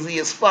crazy.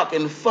 It's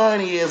fucking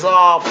funny as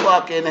all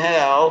fucking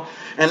hell.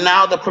 And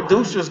now the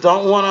producers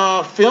don't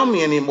want to film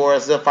me anymore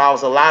as if I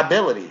was a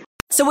liability.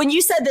 So when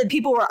you said that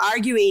people were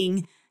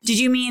arguing, did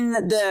you mean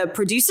the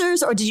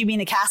producers or did you mean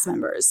the cast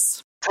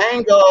members?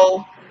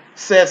 Tango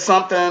said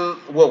something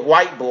with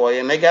White Boy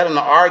and they got in an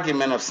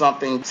argument of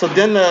something. So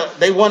then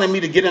they wanted me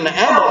to get in the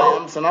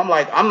ambulance. And I'm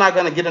like, I'm not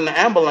going to get in the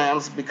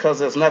ambulance because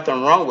there's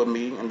nothing wrong with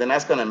me. And then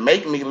that's going to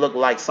make me look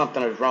like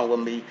something is wrong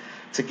with me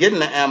to get in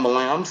the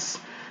ambulance.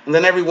 And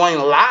then everyone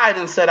lied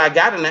and said I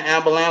got in the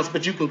ambulance,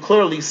 but you can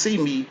clearly see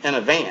me in a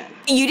van.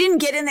 You didn't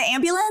get in the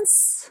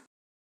ambulance?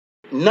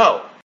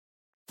 No.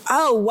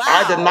 Oh, wow.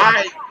 I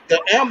denied the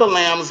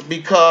ambulance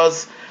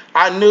because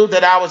I knew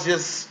that I was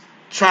just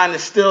trying to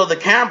steal the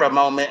camera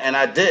moment, and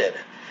I did.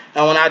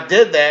 And when I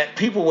did that,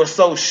 people were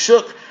so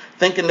shook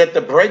thinking that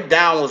the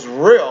breakdown was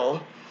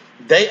real.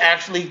 They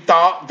actually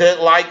thought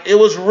that, like, it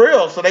was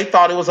real, so they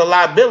thought it was a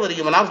liability.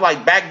 And when I was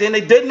like, back then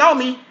they didn't know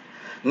me.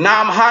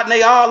 Now I'm hot and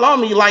they all on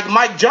me like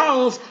Mike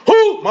Jones.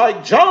 Who?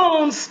 Mike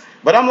Jones.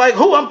 But I'm like,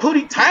 who? I'm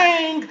Pootie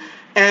Tang.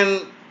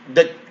 And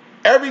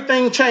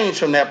everything changed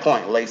from that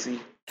point, Lacey.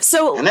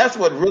 And that's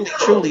what really,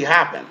 truly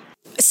happened.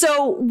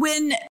 So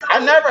when... I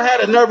never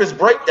had a nervous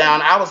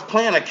breakdown. I was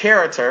playing a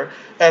character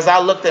as I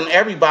looked at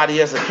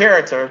everybody as a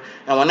character.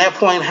 And when that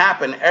point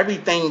happened,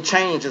 everything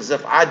changed as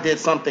if I did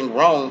something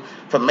wrong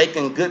for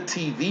making good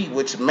TV,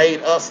 which made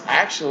us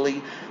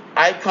actually...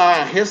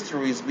 icon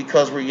histories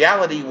because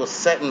reality was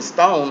set in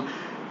stone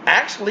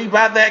actually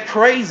by that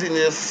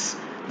craziness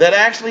that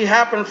actually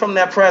happened from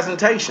that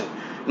presentation.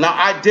 Now,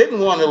 I didn't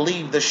want to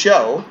leave the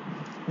show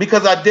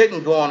because I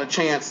didn't go on a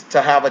chance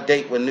to have a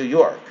date with New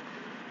York.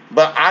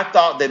 But I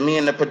thought that me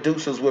and the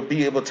producers would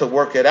be able to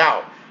work it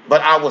out.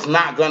 But I was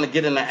not going to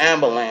get in the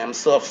ambulance.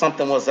 So if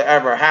something was to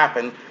ever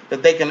happen,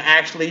 that they can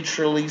actually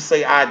truly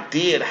say I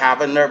did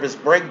have a nervous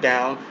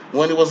breakdown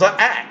when it was an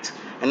act.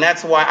 And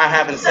that's why I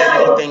haven't said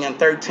anything in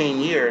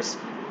 13 years,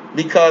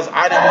 because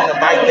I didn't want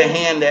to bite the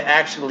hand that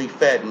actually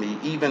fed me,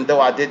 even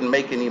though I didn't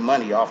make any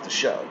money off the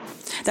show.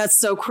 That's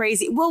so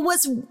crazy. Well,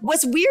 what's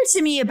weird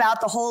to me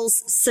about the whole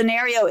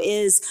scenario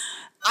is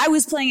I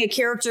was playing a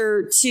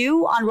character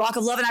too on Rock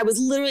of Love, and I was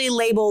literally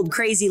labeled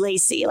Crazy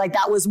Lacey. Like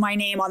that was my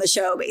name on the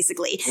show,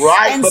 basically.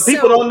 Right, and but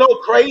people don't know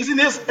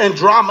craziness and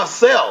drama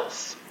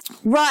sells.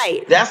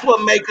 Right. That's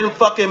what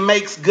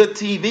makes good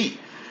TV.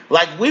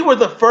 Like, we were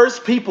the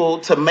first people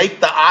to make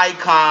the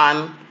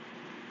icon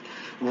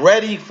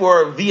ready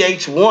for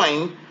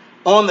VH1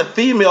 on the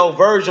female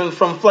version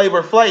from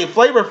Flavor Flav.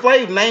 Flavor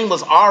Flav name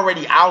was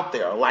already out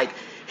there. Like,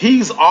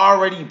 he's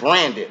already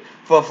branded.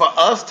 For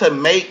us to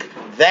make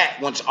that,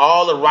 once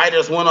all the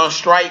writers went on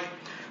strike,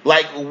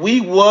 like, we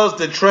was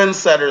the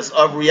trendsetters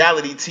of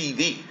reality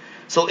TV.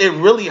 So it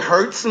really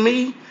hurts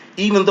me,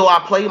 even though I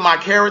played my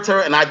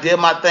character and I did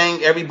my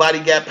thing, everybody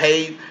got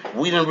paid.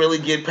 We didn't really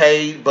get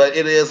paid, but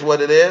it is what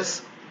it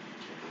is.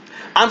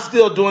 I'm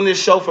still doing this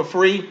show for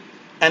free,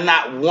 and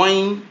not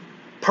one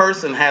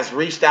person has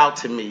reached out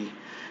to me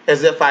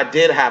as if I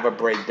did have a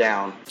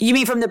breakdown. You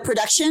mean from the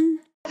production?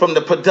 From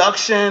the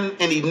production,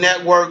 any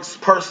networks,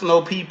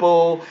 personal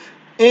people,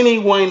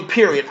 anyone,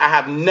 period. I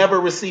have never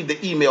received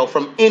an email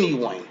from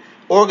anyone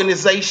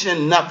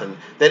organization, nothing.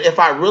 That if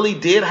I really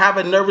did have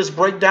a nervous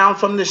breakdown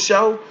from the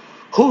show,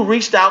 who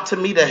reached out to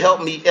me to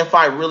help me if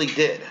I really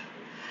did?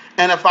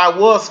 And if I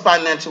was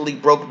financially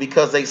broke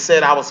because they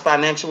said I was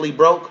financially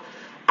broke,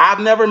 I've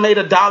never made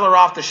 $1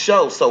 off the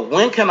show. So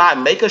when can I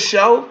make a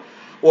show?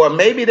 Or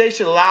maybe they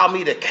should allow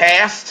me to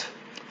cast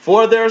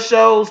for their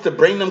shows to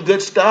bring them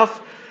good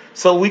stuff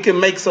so we can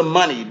make some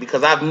money,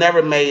 because I've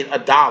never made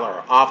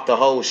 $1 off the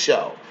whole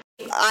show.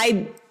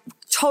 I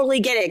totally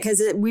get it, because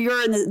we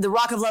were in the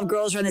Rock of Love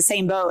girls are in the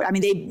same boat. I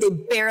mean, they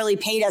barely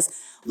paid us.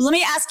 Let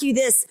me ask you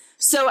this.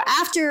 So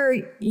after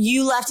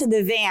you left in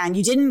the van,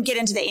 you didn't get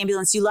into the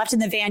ambulance, you left in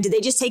the van. Did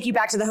they just take you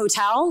back to the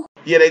hotel?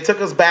 Yeah, they took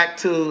us back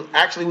to,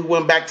 actually we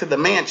went back to the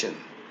mansion,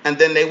 and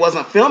then they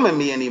wasn't filming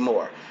me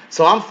anymore.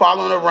 So I'm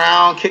following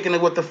around, kicking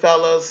it with the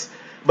fellas.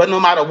 But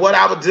no matter what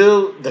I would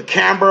do, the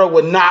camera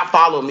would not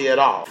follow me at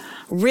all.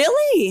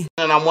 Really?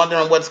 And I'm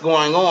wondering what's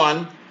going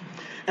on.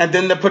 And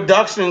then the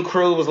production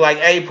crew was like,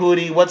 hey,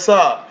 Pootie, what's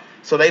up?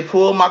 So they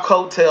pulled my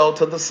coattail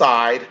to the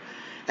side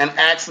and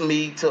asked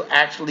me to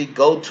actually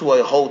go to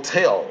a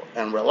hotel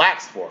and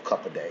relax for a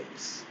couple of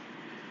days.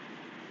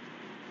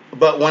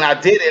 But when I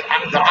did it,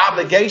 the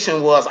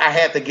obligation was I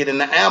had to get in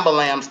the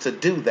ambulance to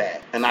do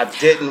that. And I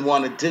didn't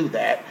want to do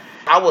that.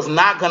 I was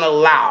not going to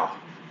allow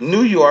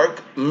New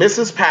York,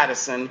 Mrs.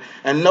 Patterson,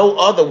 and no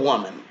other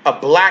woman, a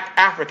black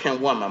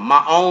African woman,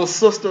 my own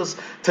sisters,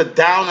 to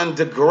down and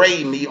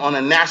degrade me on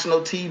a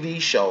national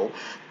TV show.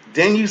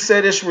 Then you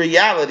said it's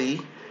reality.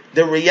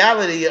 The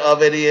reality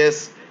of it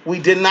is we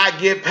did not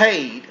get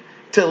paid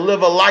to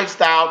live a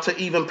lifestyle to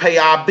even pay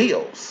our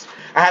bills.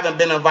 I haven't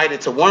been invited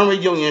to one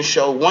reunion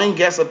show, one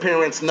guest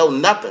appearance, no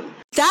nothing.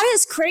 That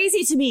is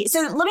crazy to me.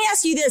 So let me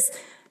ask you this.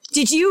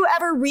 Did you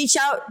ever reach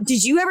out?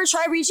 Did you ever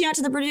try reaching out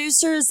to the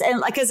producers? And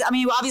like, cause I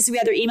mean, obviously we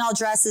had their email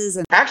addresses.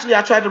 And actually,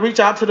 I tried to reach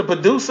out to the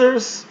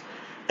producers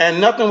and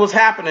nothing was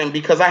happening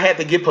because I had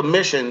to get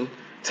permission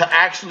to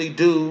actually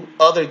do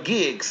other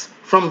gigs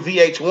from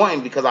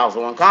VH1 because I was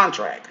on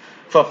contract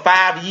for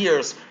 5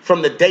 years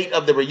from the date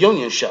of the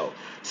reunion show.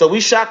 So we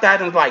shot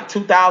that in like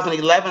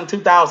 2011,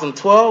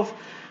 2012.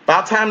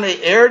 By the time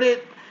they aired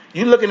it,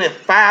 you're looking at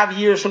 5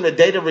 years from the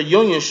date of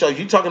reunion show.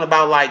 You're talking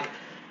about like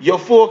your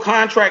full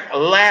contract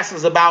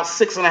lasts about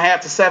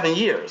 6.5 to 7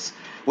 years.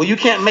 Well, you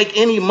can't make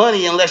any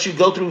money unless you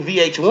go through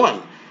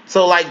VH1.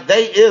 So like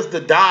they is the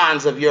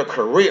dons of your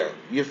career.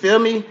 You feel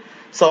me?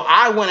 So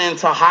I went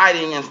into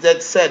hiding and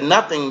said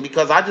nothing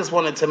because I just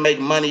wanted to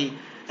make money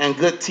and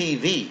good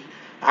TV.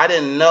 I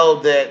didn't know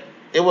that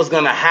it was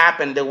going to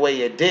happen the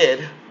way it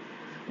did.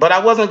 But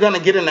I wasn't going to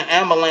get in the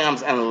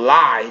ambulance and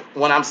lie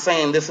when I'm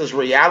saying this is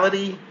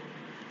reality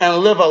and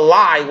live a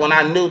lie when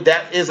I knew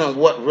that isn't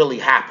what really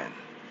happened.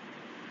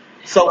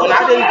 So when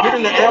I didn't get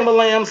in the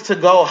ambulance to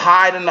go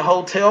hide in the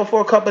hotel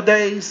for a couple of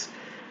days,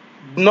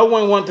 no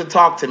one wanted to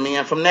talk to me.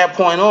 And from that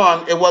point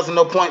on, it wasn't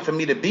no point for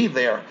me to be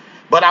there.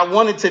 But I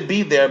wanted to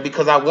be there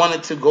because I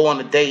wanted to go on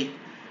a date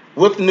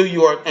with New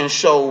York and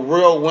show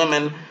real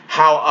women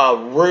how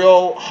a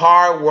real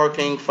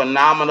hardworking,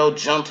 phenomenal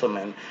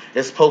gentleman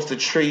is supposed to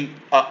treat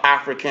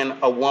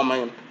a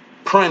woman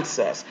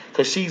princess.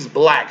 Because she's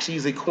black.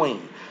 She's a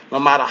queen. No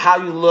matter how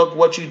you look,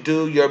 what you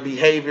do, your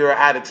behavior, or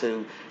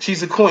attitude,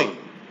 she's a queen.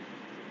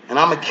 And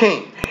I'm a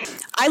king.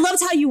 I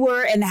loved how you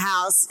were in the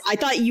house. I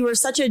thought you were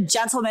such a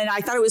gentleman. I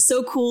thought it was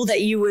so cool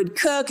that you would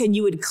cook and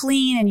you would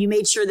clean and you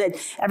made sure that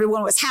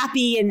everyone was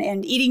happy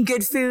and eating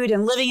good food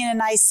and living in a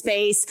nice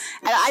space.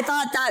 And I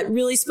thought that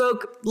really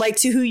spoke like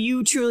to who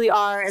you truly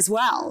are as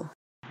well.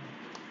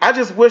 I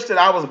just wish that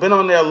I was been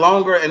on there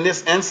longer and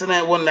this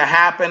incident wouldn't have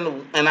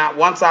happened. And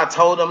once I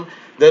told them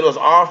that it was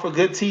all for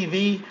good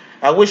TV,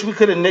 I wish we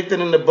could have nicked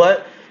it in the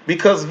butt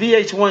because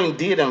VH1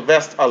 did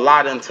invest a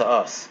lot into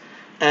us.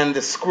 And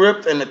the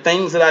script and the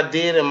things that I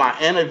did in my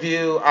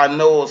interview, I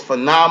know it was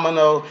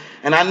phenomenal.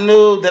 And I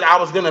knew that I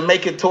was going to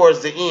make it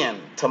towards the end.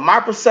 To my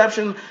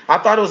perception, I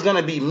thought it was going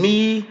to be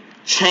me,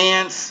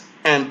 Chance,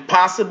 and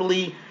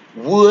possibly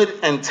Wood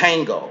and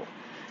Tango.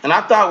 And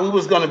I thought we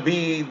was going to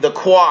be the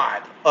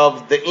quad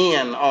of the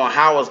end on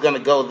how it was going to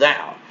go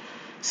down.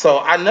 So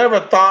I never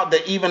thought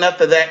that even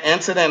after that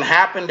incident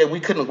happened that we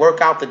couldn't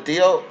work out the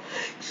deal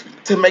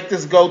to make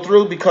this go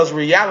through because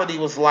reality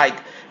was like,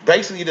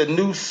 basically the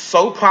new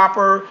soap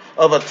opera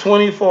of a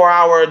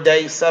 24-hour a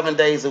day, 7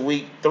 days a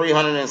week,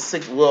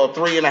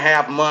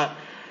 3.5 month,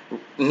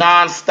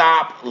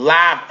 nonstop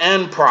live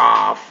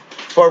improv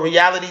for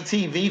reality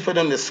TV for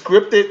them to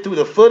script it through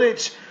the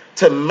footage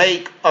to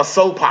make a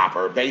soap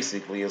opera,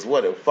 basically, is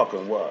what it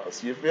fucking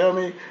was. You feel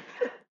me?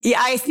 Yeah,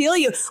 I feel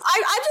you.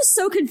 I'm just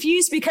so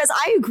confused because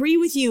I agree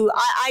with you.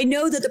 I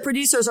know that the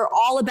producers are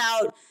all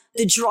about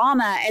the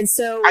drama. And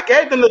so I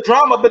gave them the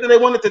drama, but then they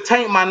wanted to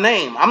taint my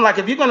name. I'm like,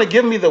 if you're going to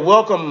give me the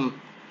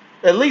welcome,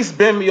 at least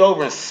bend me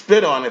over and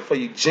spit on it for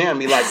you jam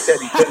me like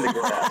Teddy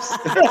Pendergrass.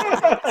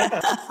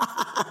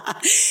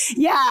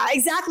 Yeah,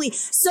 exactly.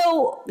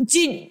 So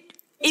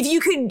if you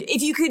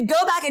could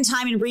go back in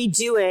time and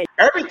redo it.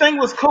 Everything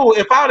was cool.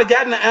 If I would have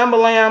gotten the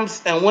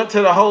ambulance and went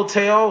to the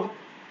hotel,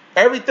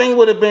 everything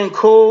would have been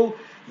cool.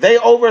 They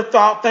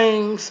overthought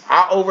things.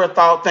 I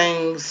overthought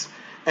things.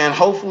 And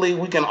hopefully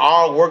we can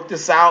all work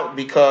this out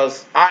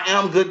because I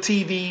am good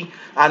TV.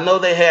 I know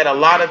they had a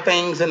lot of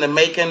things in the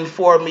making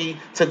for me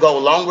to go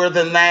longer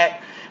than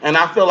that. And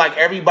I feel like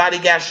everybody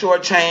got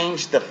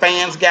shortchanged. The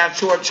fans got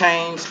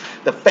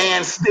shortchanged. The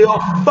fans still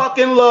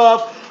fucking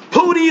love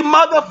Pootie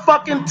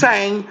motherfucking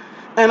Tang.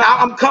 And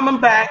I'm coming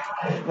back.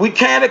 We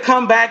can't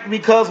come back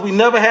because we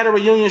never had a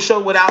reunion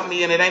show without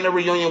me, and it ain't a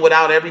reunion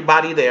without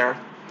everybody there.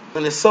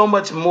 And there's so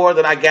much more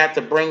that I got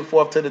to bring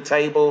forth to the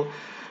table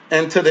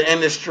and to the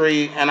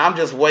industry, and I'm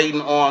just waiting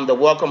on the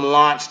welcome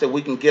launch that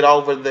we can get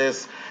over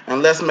this,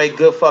 and let's make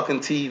good fucking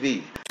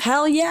TV.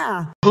 Hell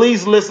yeah.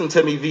 Please listen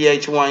to me,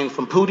 VH1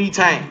 from Pootie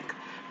Tang.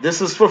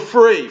 This is for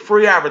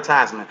free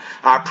advertisement.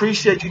 I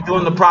appreciate you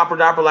doing the proper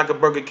diaper like a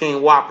Burger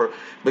King Whopper,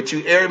 but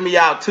you aired me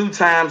out 2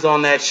 times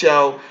on that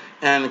show.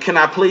 And can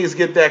I please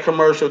get that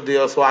commercial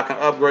deal so I can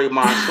upgrade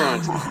my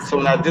insurance? So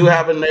when I do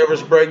have a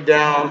nervous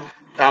breakdown,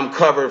 I'm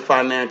covered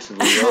financially,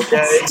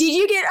 okay? Did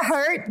you get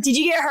hurt? Did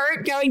you get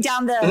hurt going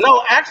down the...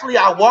 No, actually,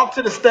 I walked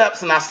to the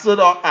steps and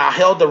I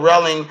held the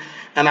railing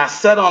and I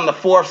sat on the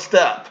 4th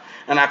step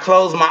and I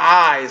closed my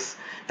eyes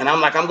and I'm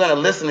like, I'm going to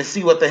listen and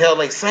see what the hell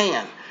they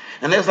saying.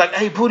 And they was like,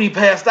 hey, Pootie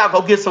passed out,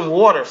 go get some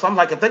water. So I'm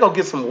like, if they go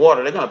get some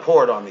water, they're going to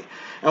pour it on me.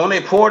 And when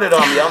they poured it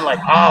on me, I'm like,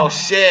 oh,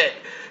 shit.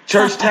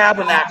 Church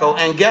Tabernacle.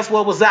 And guess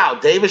what was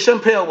out? David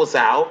Chappelle was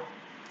out.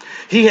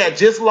 He had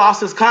just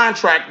lost his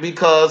contract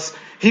because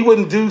he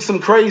wouldn't do some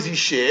crazy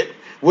shit,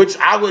 which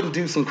I wouldn't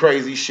do some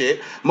crazy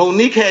shit.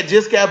 Monique had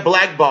just got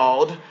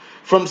blackballed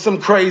from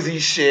some crazy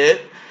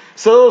shit.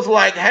 So it was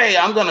like, hey,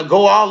 I'm going to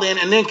go all in.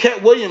 And then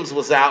Cat Williams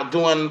was out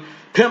doing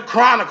Pimp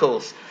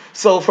Chronicles.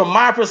 So from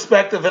my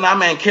perspective, and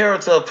I'm in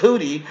character of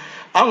Pootie,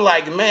 I'm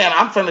like, man,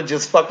 I'm finna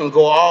just fucking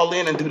go all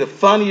in and do the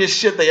funniest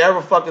shit they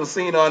ever fucking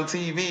seen on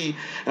TV.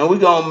 And we're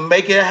going to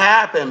make it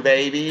happen,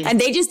 baby. And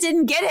they just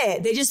didn't get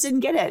it. They just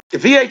didn't get it.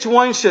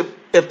 VH1 should,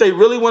 if they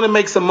really want to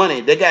make some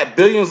money, they got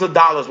billions of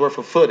dollars worth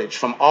of footage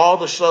from all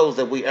the shows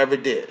that we ever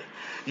did.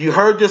 You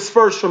heard this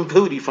first from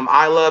Pootie from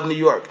I Love New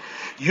York.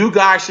 You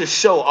guys should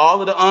show all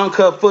of the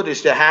uncut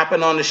footage that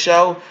happened on the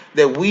show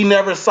that we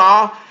never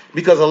saw.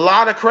 Because a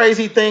lot of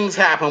crazy things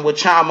happen with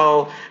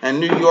Chamo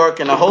and New York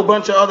and a whole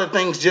bunch of other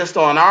things just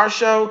on our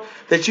show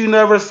that you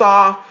never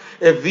saw.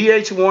 If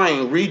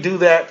VH1 redo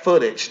that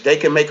footage, they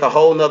can make a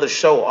whole nother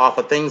show off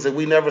of things that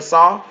we never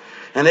saw.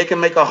 And they can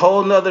make a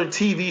whole nother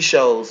TV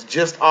shows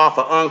just off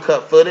of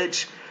uncut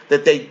footage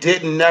that they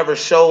didn't never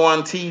show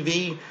on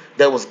TV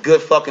that was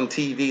good fucking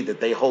TV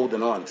that they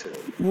holding on to.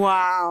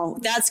 Wow,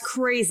 that's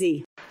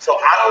crazy. So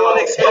I don't want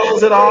to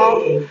expose it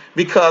all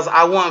because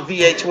I want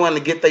VH1 to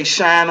get their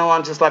shine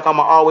on just like I'm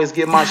going to always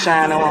get my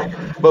shine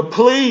on. But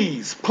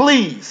please,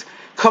 please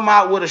come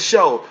out with a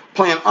show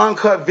playing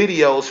uncut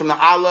videos from the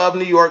I Love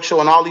New York show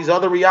and all these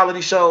other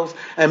reality shows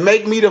and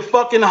make me the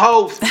fucking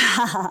host.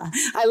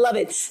 I love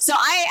it. So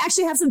I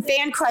actually have some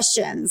fan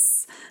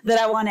questions that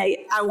I want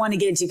to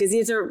get into because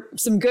these are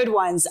some good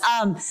ones.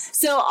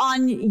 So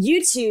on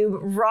YouTube,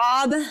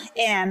 Rob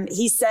M,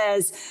 he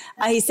says,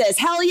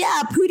 hell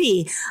yeah,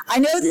 Pootie. I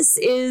know this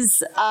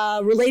is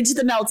related to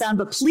the meltdown,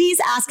 but please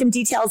ask him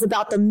details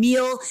about the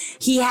meal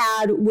he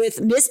had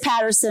with Miss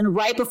Patterson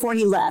right before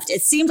he left.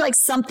 It seemed like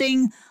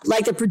something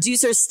like the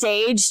producer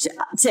staged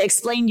to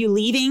explain you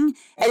leaving,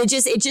 and it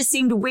just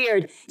seemed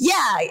weird.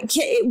 Yeah,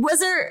 was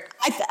there?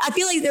 I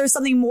feel like there was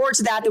something more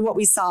to that than what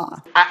we saw.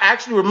 I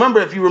actually remember,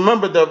 if you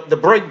remember the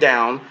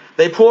breakdown,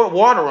 they poured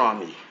water on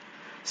me,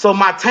 so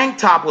my tank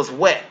top was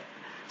wet.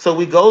 So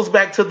we goes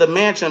back to the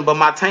mansion, but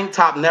my tank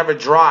top never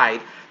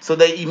dried. So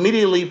they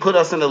immediately put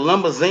us in a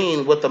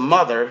limousine with the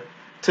mother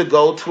to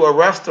go to a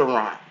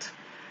restaurant.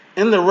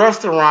 In the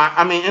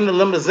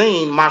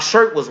limousine, my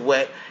shirt was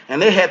wet.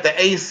 And they had the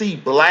AC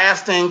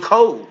blasting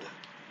cold.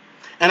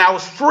 And I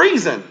was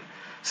freezing.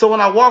 So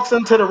when I walked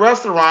into the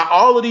restaurant,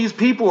 all of these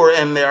people were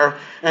in there.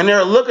 And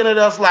they're looking at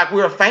us like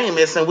we're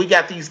famous. And we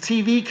got these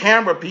TV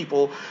camera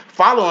people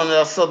following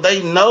us. So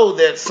they know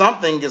that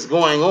something is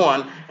going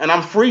on. And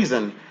I'm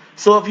freezing.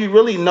 So if you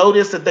really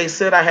notice that they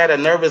said I had a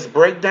nervous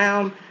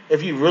breakdown,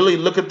 if you really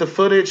look at the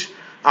footage,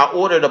 I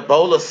ordered a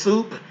bowl of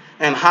soup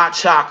and hot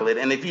chocolate.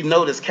 And if you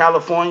notice,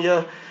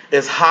 California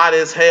is hot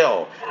as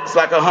hell. It's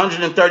like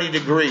 130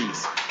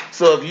 degrees.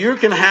 So if you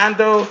can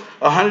handle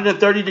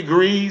 130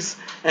 degrees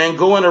and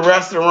go in a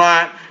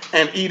restaurant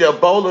and eat a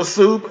bowl of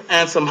soup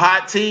and some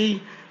hot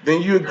tea,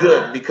 then you're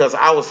good, because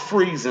I was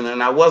freezing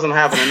and I wasn't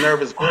having a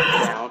nervous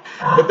breakdown.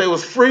 But they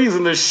was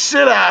freezing the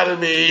shit out of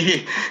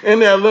me in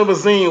their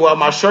limousine while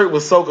my shirt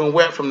was soaking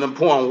wet from them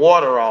pouring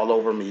water all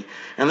over me.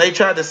 And they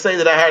tried to say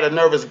that I had a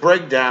nervous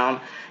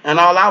breakdown. And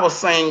all I was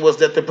saying was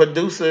that the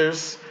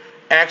producers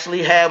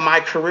actually had my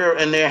career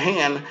in their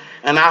hand,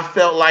 and I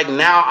felt like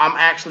now I'm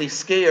actually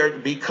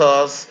scared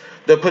because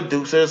the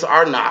producers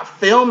are not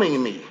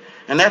filming me.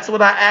 And that's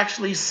what I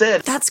actually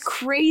said. That's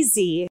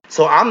crazy.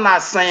 So I'm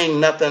not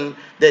saying nothing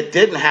that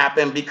didn't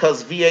happen,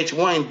 because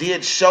VH1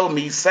 did show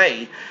me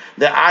say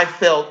that I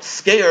felt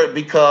scared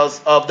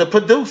because of the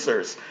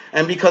producers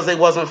and because they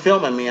wasn't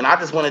filming me. And I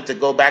just wanted to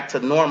go back to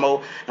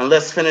normal and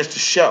let's finish the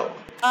show.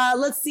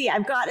 Let's see.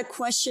 I've got a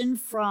question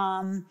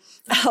from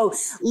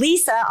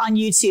Lisa on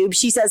YouTube.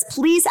 She says,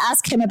 please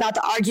ask him about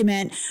the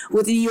argument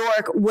with New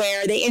York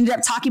where they ended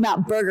up talking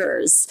about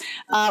burgers.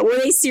 Were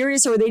they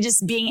serious or were they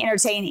just being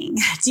entertaining?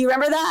 Do you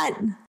remember that?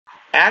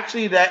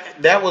 Actually,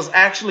 that was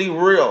actually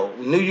real.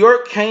 New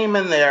York came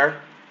in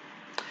there,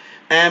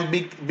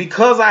 and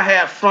because I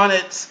had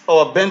fronted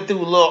or been through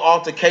little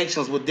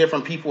altercations with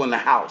different people in the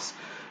house,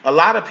 a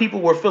lot of people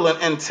were feeling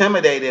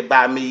intimidated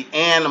by me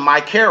and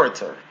my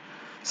character.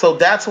 So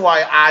that's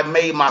why I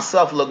made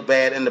myself look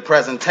bad in the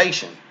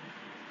presentation.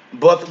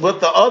 But with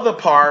the other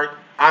part,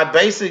 I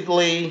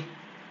basically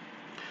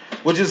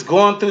was just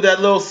going through that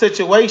little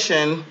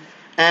situation,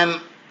 and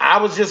I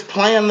was just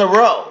playing the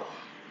role.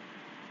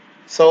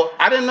 So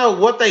I didn't know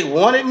what they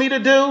wanted me to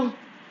do,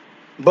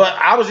 but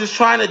I was just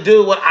trying to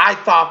do what I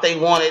thought they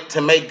wanted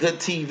to make good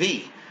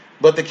TV.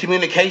 But the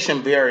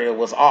communication barrier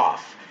was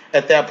off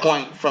at that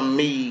point from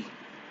me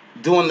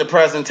doing the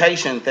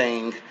presentation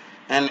thing.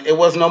 And it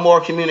was no more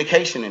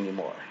communication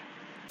anymore.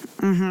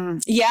 Mm-hmm.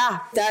 Yeah,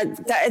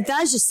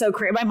 that's just so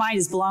crazy. My mind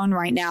is blown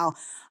right now.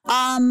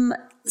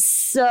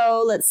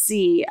 So let's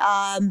see.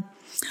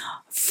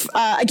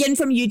 Again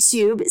from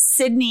YouTube,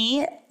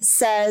 Sydney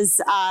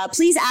says,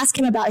 please ask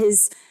him about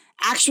his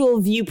actual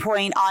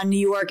viewpoint on New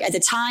York at the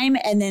time,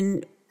 and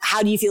then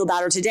how do you feel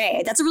about her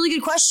today? That's a really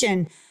good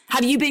question.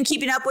 Have you been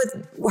keeping up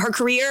with her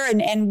career,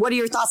 and what are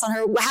your thoughts on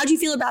her? How do you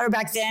feel about her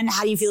back then?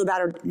 How do you feel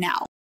about her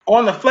now?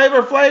 On the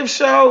Flavor Flav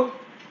show,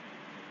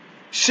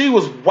 she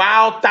was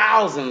wild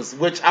thousands,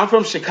 which I'm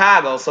from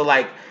Chicago. So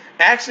like,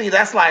 actually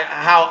that's like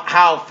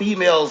how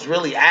females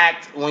really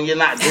act when you're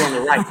not doing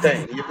the right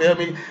thing. You feel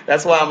me?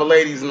 That's why I'm a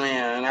ladies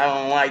man and I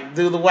don't like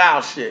do the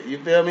wild shit. You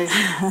feel me?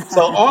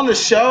 So on the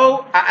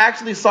show, I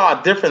actually saw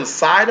a different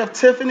side of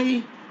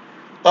Tiffany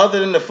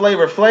other than the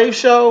Flavor Flav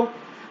show.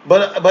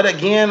 But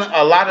again,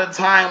 a lot of the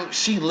time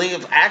she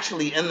lived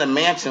actually in the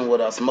mansion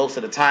with us most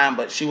of the time,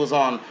 but she was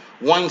on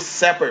one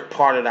separate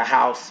part of the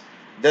house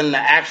than the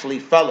actually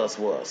fellas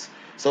was.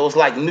 So it's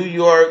like New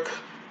York,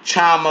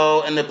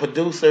 Chamo, and the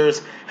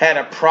producers had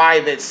a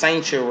private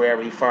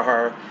sanctuary for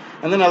her.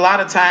 And then a lot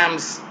of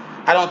times,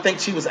 I don't think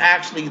she was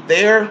actually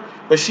there,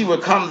 but she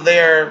would come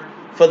there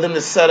for them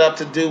to set up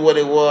to do what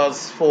it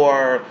was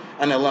for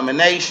an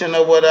elimination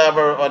or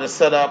whatever, or to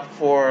set up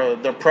for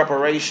the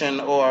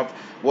preparation or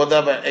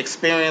whatever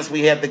experience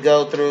we had to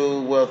go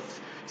through with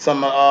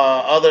some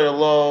other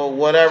little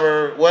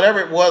whatever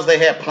it was they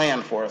had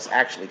planned for us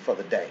actually for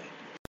the day.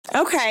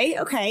 Okay.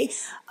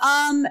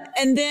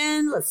 And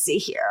then let's see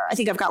here. I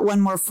think I've got one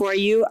more for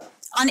you.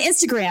 On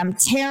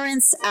Instagram,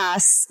 Terrence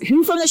asks,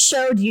 who from the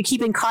show do you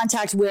keep in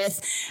contact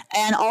with?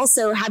 And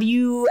also, have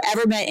you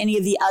ever met any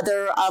of the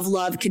other Of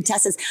Love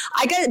contestants?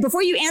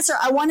 Before you answer,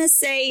 I want to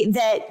say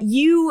that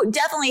you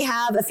definitely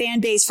have a fan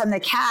base from the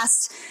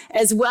cast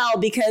as well,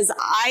 because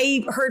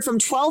I heard from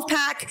 12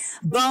 Pack,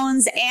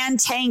 Bones, and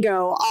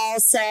Tango all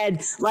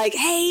said like,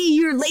 hey,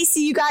 you're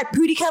Lacey, you got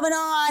Pootie coming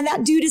on.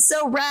 That dude is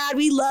so rad.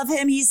 We love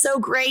him. He's so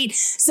great.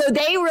 So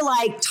they were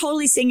like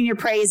totally singing your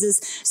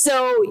praises.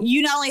 So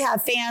you not only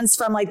have fans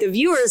from like the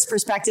viewer's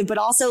perspective, but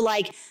also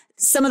like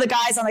some of the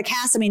guys on the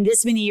cast. I mean,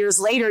 this many years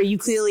later, you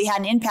clearly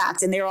had an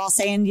impact, and they were all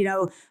saying, you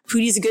know,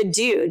 Pootie's a good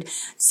dude.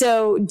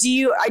 So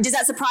does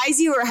that surprise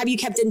you, or have you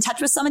kept in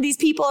touch with some of these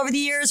people over the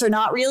years, or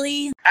not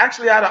really?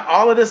 Actually, out of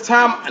all of this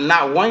time,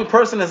 not one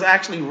person has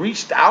actually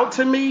reached out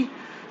to me.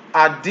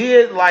 I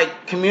did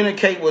like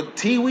communicate with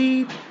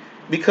T-Weed,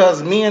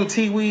 because me and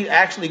T-Weed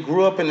actually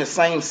grew up in the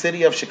same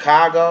city of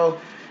Chicago.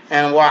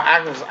 And while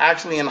I was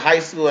actually in high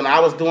school and I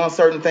was doing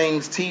certain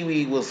things,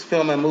 T-Weed was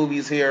filming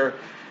movies here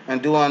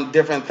and doing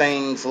different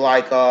things.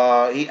 Like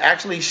he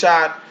actually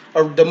shot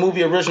the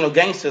movie Original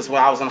Gangsters when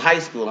I was in high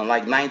school in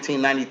like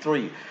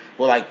 1993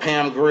 with like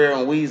Pam Grier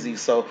and Weezy.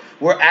 So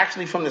we're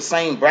actually from the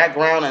same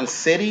background and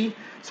city.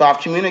 So I've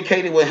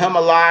communicated with him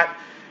a lot.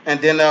 And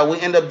then we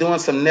ended up doing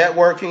some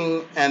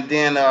networking. And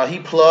then he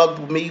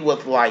plugged me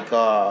with like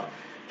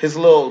his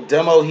little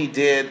demo he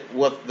did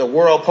with the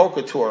World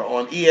Poker Tour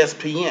on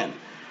ESPN.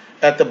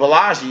 At the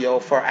Bellagio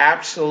for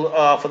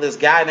this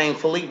guy named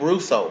Philippe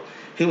Russo.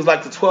 He was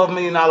like the $12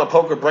 million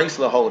poker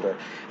bracelet holder.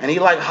 And he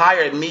like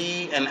hired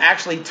me and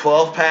actually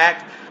 12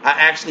 Pack. I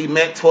actually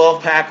met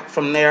 12 Pack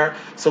from there.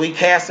 So he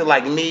casted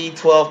like me,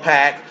 12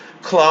 Pack,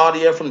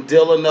 Claudia from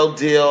Deal or No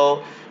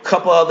Deal, a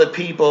couple other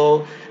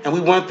people. And we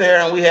went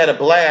there and we had a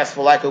blast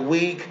for like a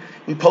week.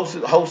 We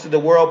hosted the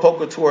World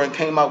Poker Tour and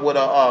came up with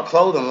a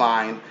clothing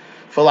line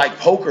for like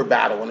poker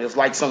battle. And it was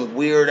like some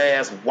weird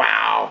ass,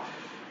 wow,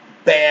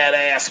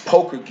 badass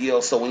poker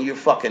gear. So when you're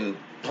fucking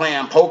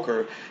playing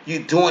poker,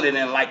 you're doing it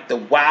in like the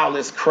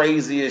wildest,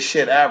 craziest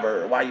shit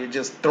ever while you're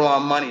just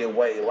throwing money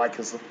away like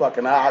it's a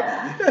fucking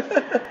hobby.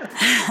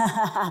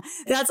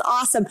 That's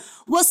awesome.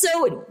 Well,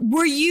 so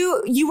were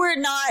you were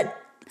not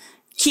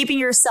keeping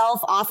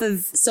yourself off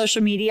of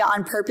social media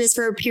on purpose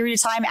for a period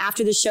of time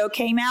after the show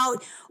came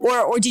out?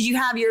 Or did you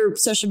have your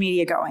social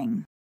media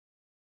going?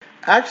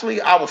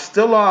 Actually, I was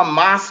still on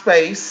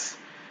MySpace.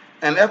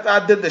 And after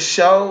I did the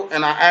show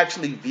and I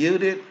actually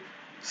viewed it,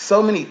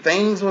 so many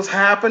things was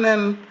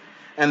happening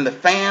and the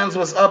fans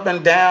was up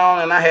and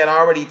down. And I had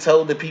already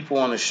told the people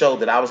on the show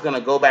that I was going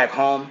to go back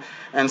home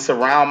and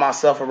surround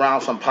myself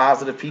around some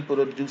positive people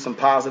to do some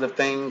positive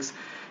things,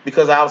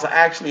 because I was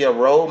actually a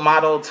role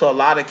model to a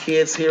lot of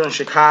kids here in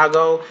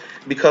Chicago,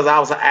 because I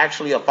was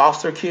actually a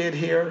foster kid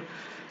here.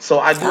 So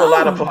I do a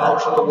lot of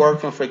promotional work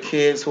for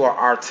kids who are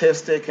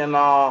artistic and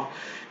all.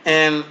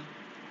 And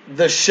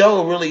the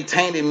show really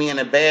tainted me in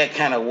a bad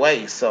kind of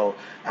way. So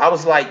I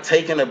was like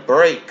taking a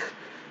break.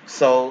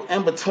 So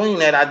in between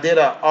that, I did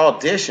an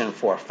audition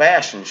for a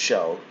fashion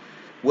show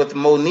with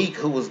Monique,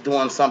 who was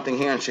doing something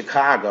here in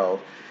Chicago.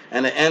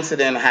 And an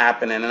incident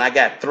happened, and I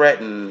got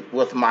threatened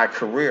with my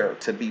career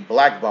to be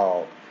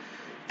blackballed.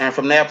 And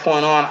from that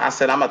point on, I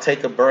said, I'm going to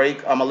take a break.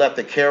 I'm going to let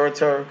the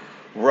character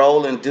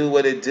roll and do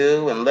what it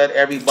do and let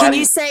everybody... Can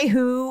you say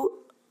who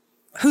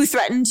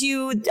threatened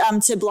you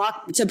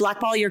to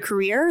blackball your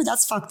career?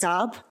 That's fucked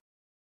up.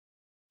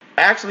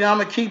 Actually, I'm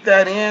going to keep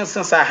that in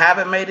since I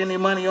haven't made any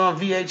money on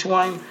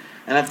VH1.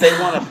 And if they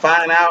want to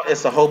find out,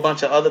 it's a whole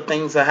bunch of other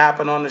things that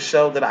happen on the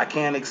show that I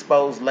can't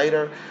expose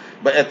later.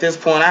 But at this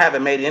point, I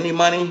haven't made any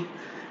money.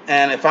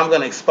 And if I'm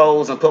going to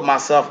expose and put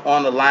myself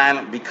on the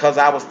line because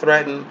I was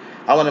threatened,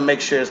 I want to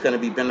make sure it's going to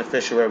be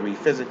beneficial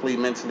physically,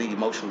 mentally,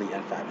 emotionally,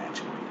 and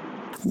financially.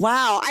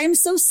 Wow. I am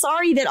so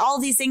sorry that all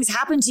these things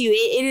happened to you.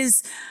 It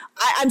is,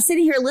 I'm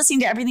sitting here listening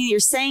to everything that you're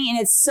saying, and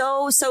it's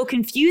so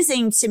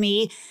confusing to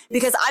me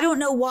because I don't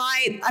know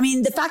why. I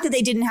mean, the fact that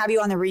they didn't have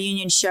you on the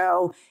reunion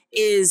show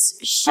is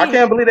shit. I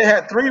can't believe they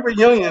had 3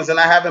 reunions and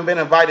I haven't been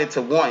invited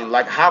to one.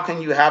 Like, how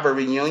can you have a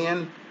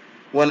reunion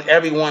when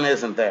everyone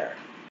isn't there?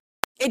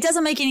 It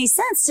doesn't make any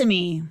sense to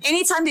me.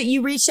 Anytime that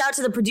you reached out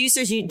to the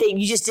producers, you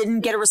just didn't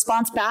get a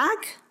response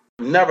back?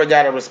 Never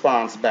got a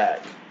response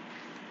back.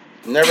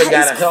 Never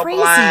got a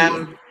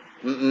helpline.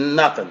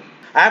 Nothing.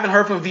 I haven't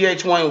heard from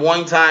VH1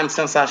 one time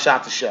since I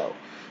shot the show.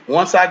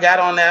 Once I got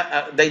on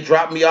that, they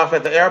dropped me off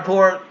at the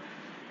airport.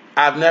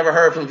 I've never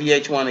heard from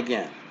VH1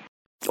 again.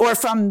 Or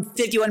from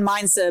 51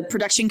 Minds, the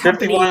production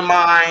company? 51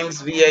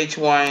 Minds,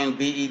 VH1,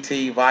 BET,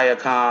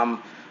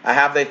 Viacom. I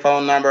have their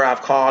phone number.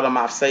 I've called them.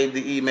 I've saved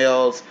the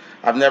emails.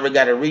 I've never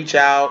got to reach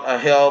out or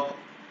help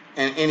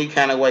in any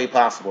kind of way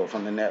possible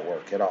from the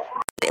network at all.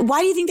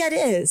 Why do you think that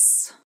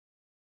is?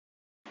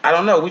 I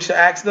don't know. We should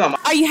ask them.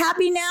 Are you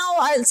happy now?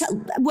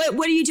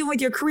 What are you doing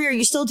with your career? Are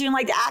you still doing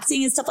like the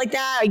acting and stuff like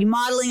that? Are you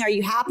modeling? Are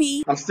you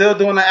happy? I'm still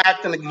doing the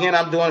acting. Again,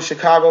 I'm doing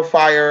Chicago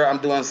Fire. I'm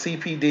doing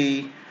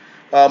CPD.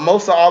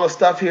 Most of all the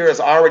stuff here is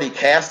already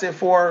casted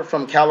for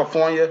from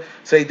California.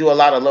 So they do a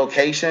lot of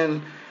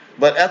location.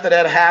 But after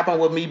that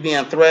happened with me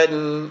being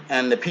threatened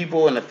and the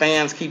people and the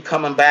fans keep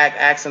coming back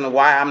asking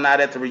why I'm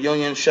not at the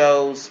reunion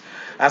shows,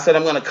 I said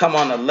I'm going to come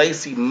on the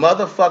Lacey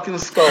motherfucking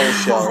Skull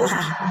show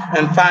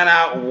and find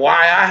out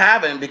why I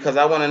haven't, because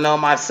I want to know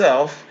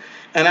myself.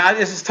 And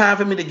it's just time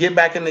for me to get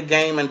back in the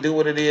game and do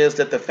what it is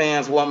that the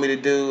fans want me to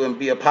do and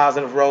be a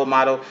positive role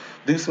model,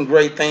 do some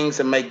great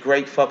things and make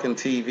great fucking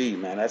TV,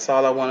 man. That's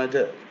all I want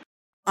to do.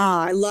 Oh,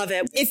 I love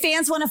it. If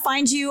fans want to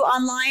find you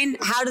online,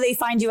 how do they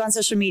find you on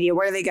social media?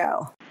 Where do they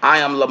go? I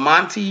am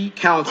Lamonte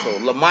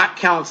Council, Lamont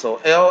Council,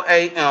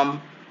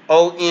 LAMONT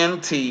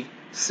COUNCIL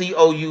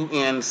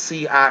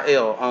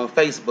on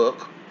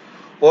Facebook,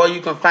 or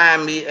you can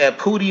find me at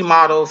Pootie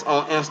Models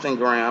on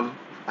Instagram.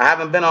 I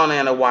haven't been on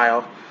there in a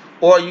while.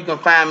 Or you can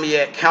find me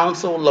at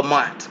Council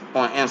Lamont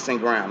on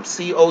Instagram,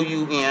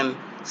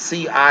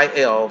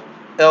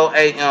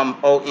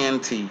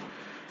 COUNCILLAMONT.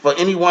 For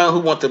anyone who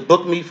wants to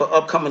book me for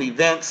upcoming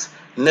events,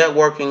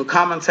 networking,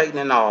 commentating,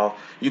 and all,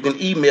 you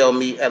can email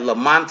me at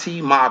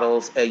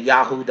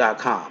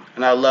lamontemodels@yahoo.com.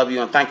 And I love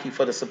you and thank you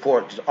for the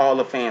support that all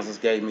the fans has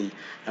gave me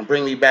and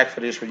bring me back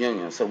for this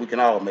reunion so we can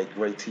all make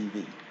great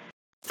TV.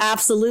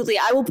 Absolutely.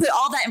 I will put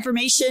all that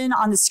information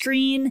on the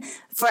screen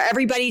for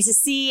everybody to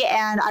see,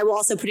 and I will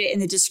also put it in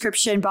the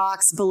description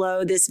box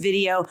below this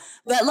video.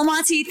 But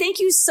Lamonte, thank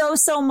you so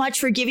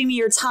much for giving me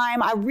your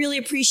time. I really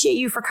appreciate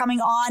you for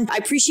coming on. I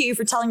appreciate you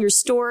for telling your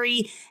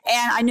story.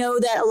 And I know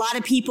that a lot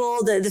of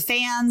people, the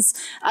fans,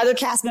 other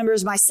cast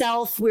members,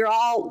 myself, we're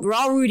all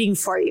rooting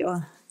for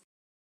you.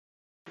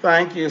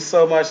 Thank you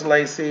so much,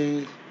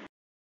 Lacey.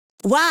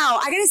 Wow.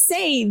 I gotta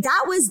say,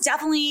 that was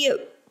definitely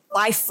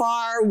by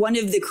far one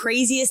of the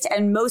craziest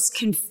and most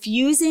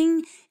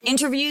confusing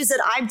interviews that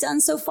I've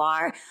done so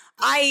far.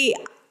 I've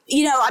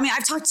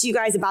talked to you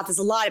guys about this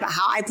a lot, about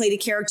how I played a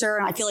character,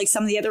 and I feel like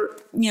some of the other,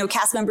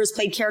 cast members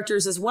played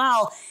characters as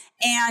well.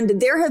 And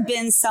there have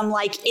been some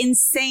like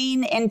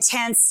insane,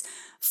 intense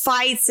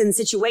fights and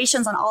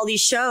situations on all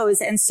these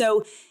shows. And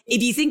so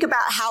if you think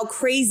about how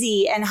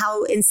crazy and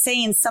how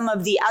insane some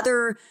of the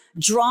other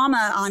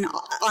drama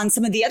on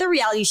some of the other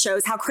reality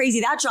shows, how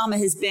crazy that drama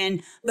has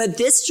been, but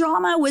this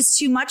drama was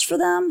too much for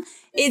them.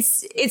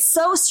 It's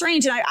so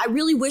strange. And I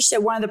really wish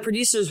that one of the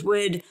producers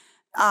would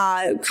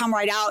come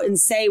right out and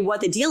say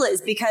what the deal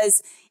is,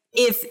 because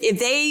if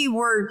they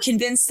were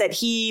convinced that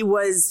he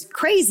was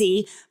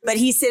crazy, but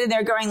he's sitting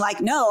there going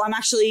like, no, I'm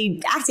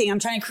actually acting. I'm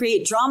trying to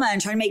create drama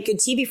and trying to make good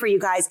TV for you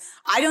guys.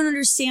 I don't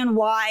understand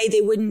why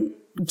they wouldn't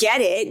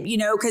get it, you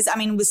know, because I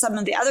mean, with some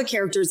of the other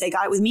characters, they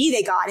got it. With me,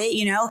 they got it,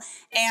 you know,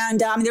 and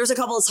there was a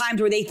couple of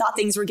times where they thought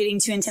things were getting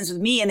too intense with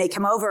me, and they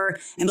come over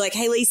and be like,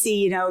 hey, Lacey,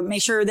 you know,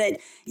 make sure that,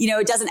 you know,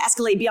 it doesn't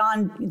escalate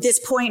beyond this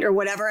point or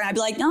whatever. And I'd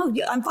be like, no,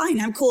 I'm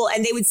fine. I'm cool.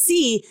 And they would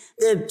see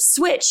the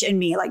switch in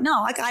me like,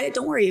 no, I got it.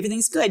 Don't worry.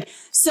 Everything's good.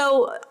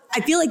 So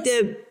I feel like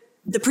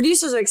the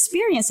producers are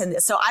experienced in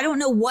this. So I don't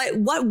know what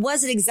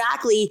was it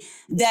exactly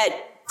that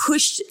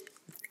pushed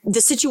the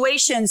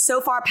situation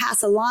so far past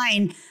the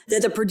line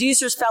that the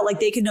producers felt like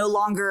they could no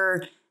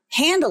longer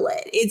handle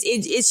it.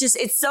 It's just,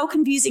 it's so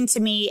confusing to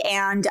me.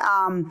 And,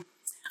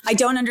 I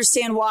don't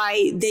understand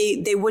why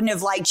they wouldn't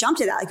have like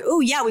jumped at that. Like, oh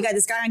yeah, we got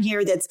this guy on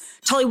here that's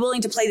totally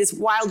willing to play this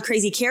wild,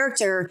 crazy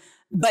character.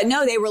 But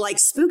no, they were like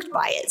spooked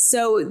by it.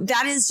 So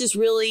that is just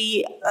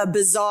really a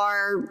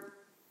bizarre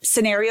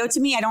scenario to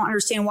me. I don't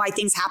understand why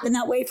things happen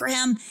that way for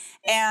him.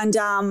 And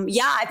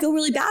yeah, I feel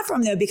really bad for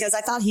him though, because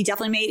I thought he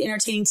definitely made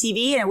entertaining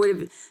TV, and it would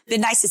have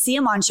been nice to see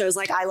him on shows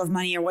like I Love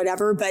Money or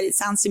whatever. But it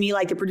sounds to me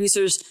like the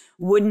producers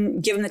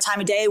wouldn't give him the time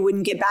of day,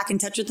 wouldn't get back in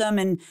touch with him,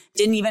 and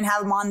didn't even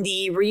have him on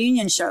the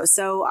reunion show.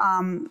 So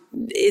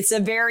it's a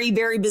very,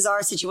 very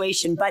bizarre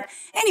situation. But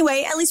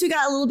anyway, at least we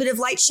got a little bit of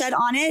light shed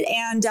on it,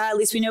 and at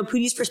least we know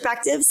Pootie's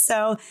perspective.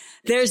 So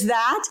there's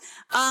that.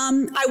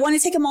 I want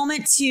to take a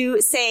moment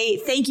to say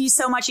thank you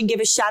so much and give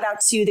a shout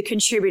out to the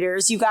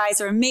contributors. You guys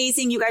are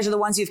amazing. You guys are the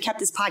ones who've kept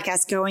this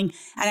podcast going,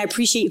 and I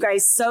appreciate you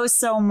guys so,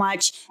 so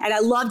much. And I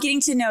love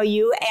getting to know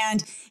you.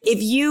 And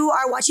if you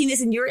are watching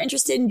this and you're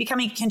interested in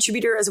becoming a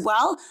contributor as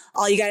well,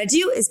 all you got to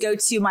do is go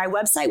to my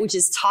website, which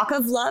is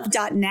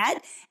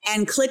talkoflove.net,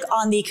 and click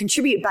on the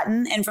contribute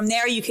button. And from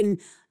there, you can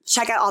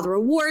check out all the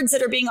rewards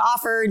that are being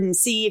offered and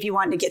see if you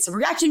want to get some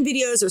reaction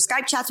videos or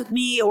Skype chats with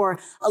me. Or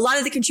a lot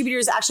of the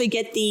contributors actually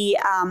get the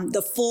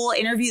full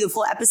interview, the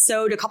full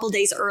episode a couple of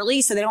days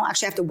early. So they don't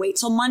actually have to wait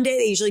till Monday.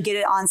 They usually get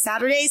it on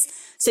Saturdays.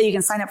 So you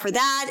can sign up for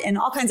that and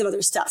all kinds of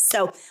other stuff.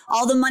 So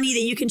all the money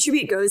that you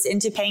contribute goes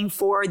into paying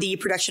for the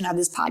production of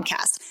this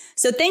podcast.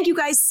 So thank you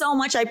guys so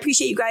much. I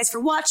appreciate you guys for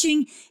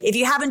watching. If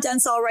you haven't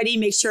done so already,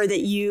 make sure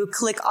that you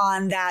click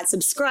on that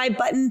subscribe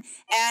button,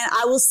 and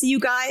I will see you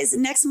guys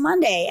next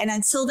Monday. And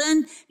until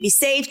then, be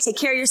safe, take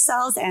care of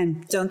yourselves,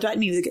 and don't threaten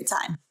me with a good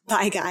time.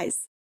 Bye,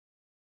 guys.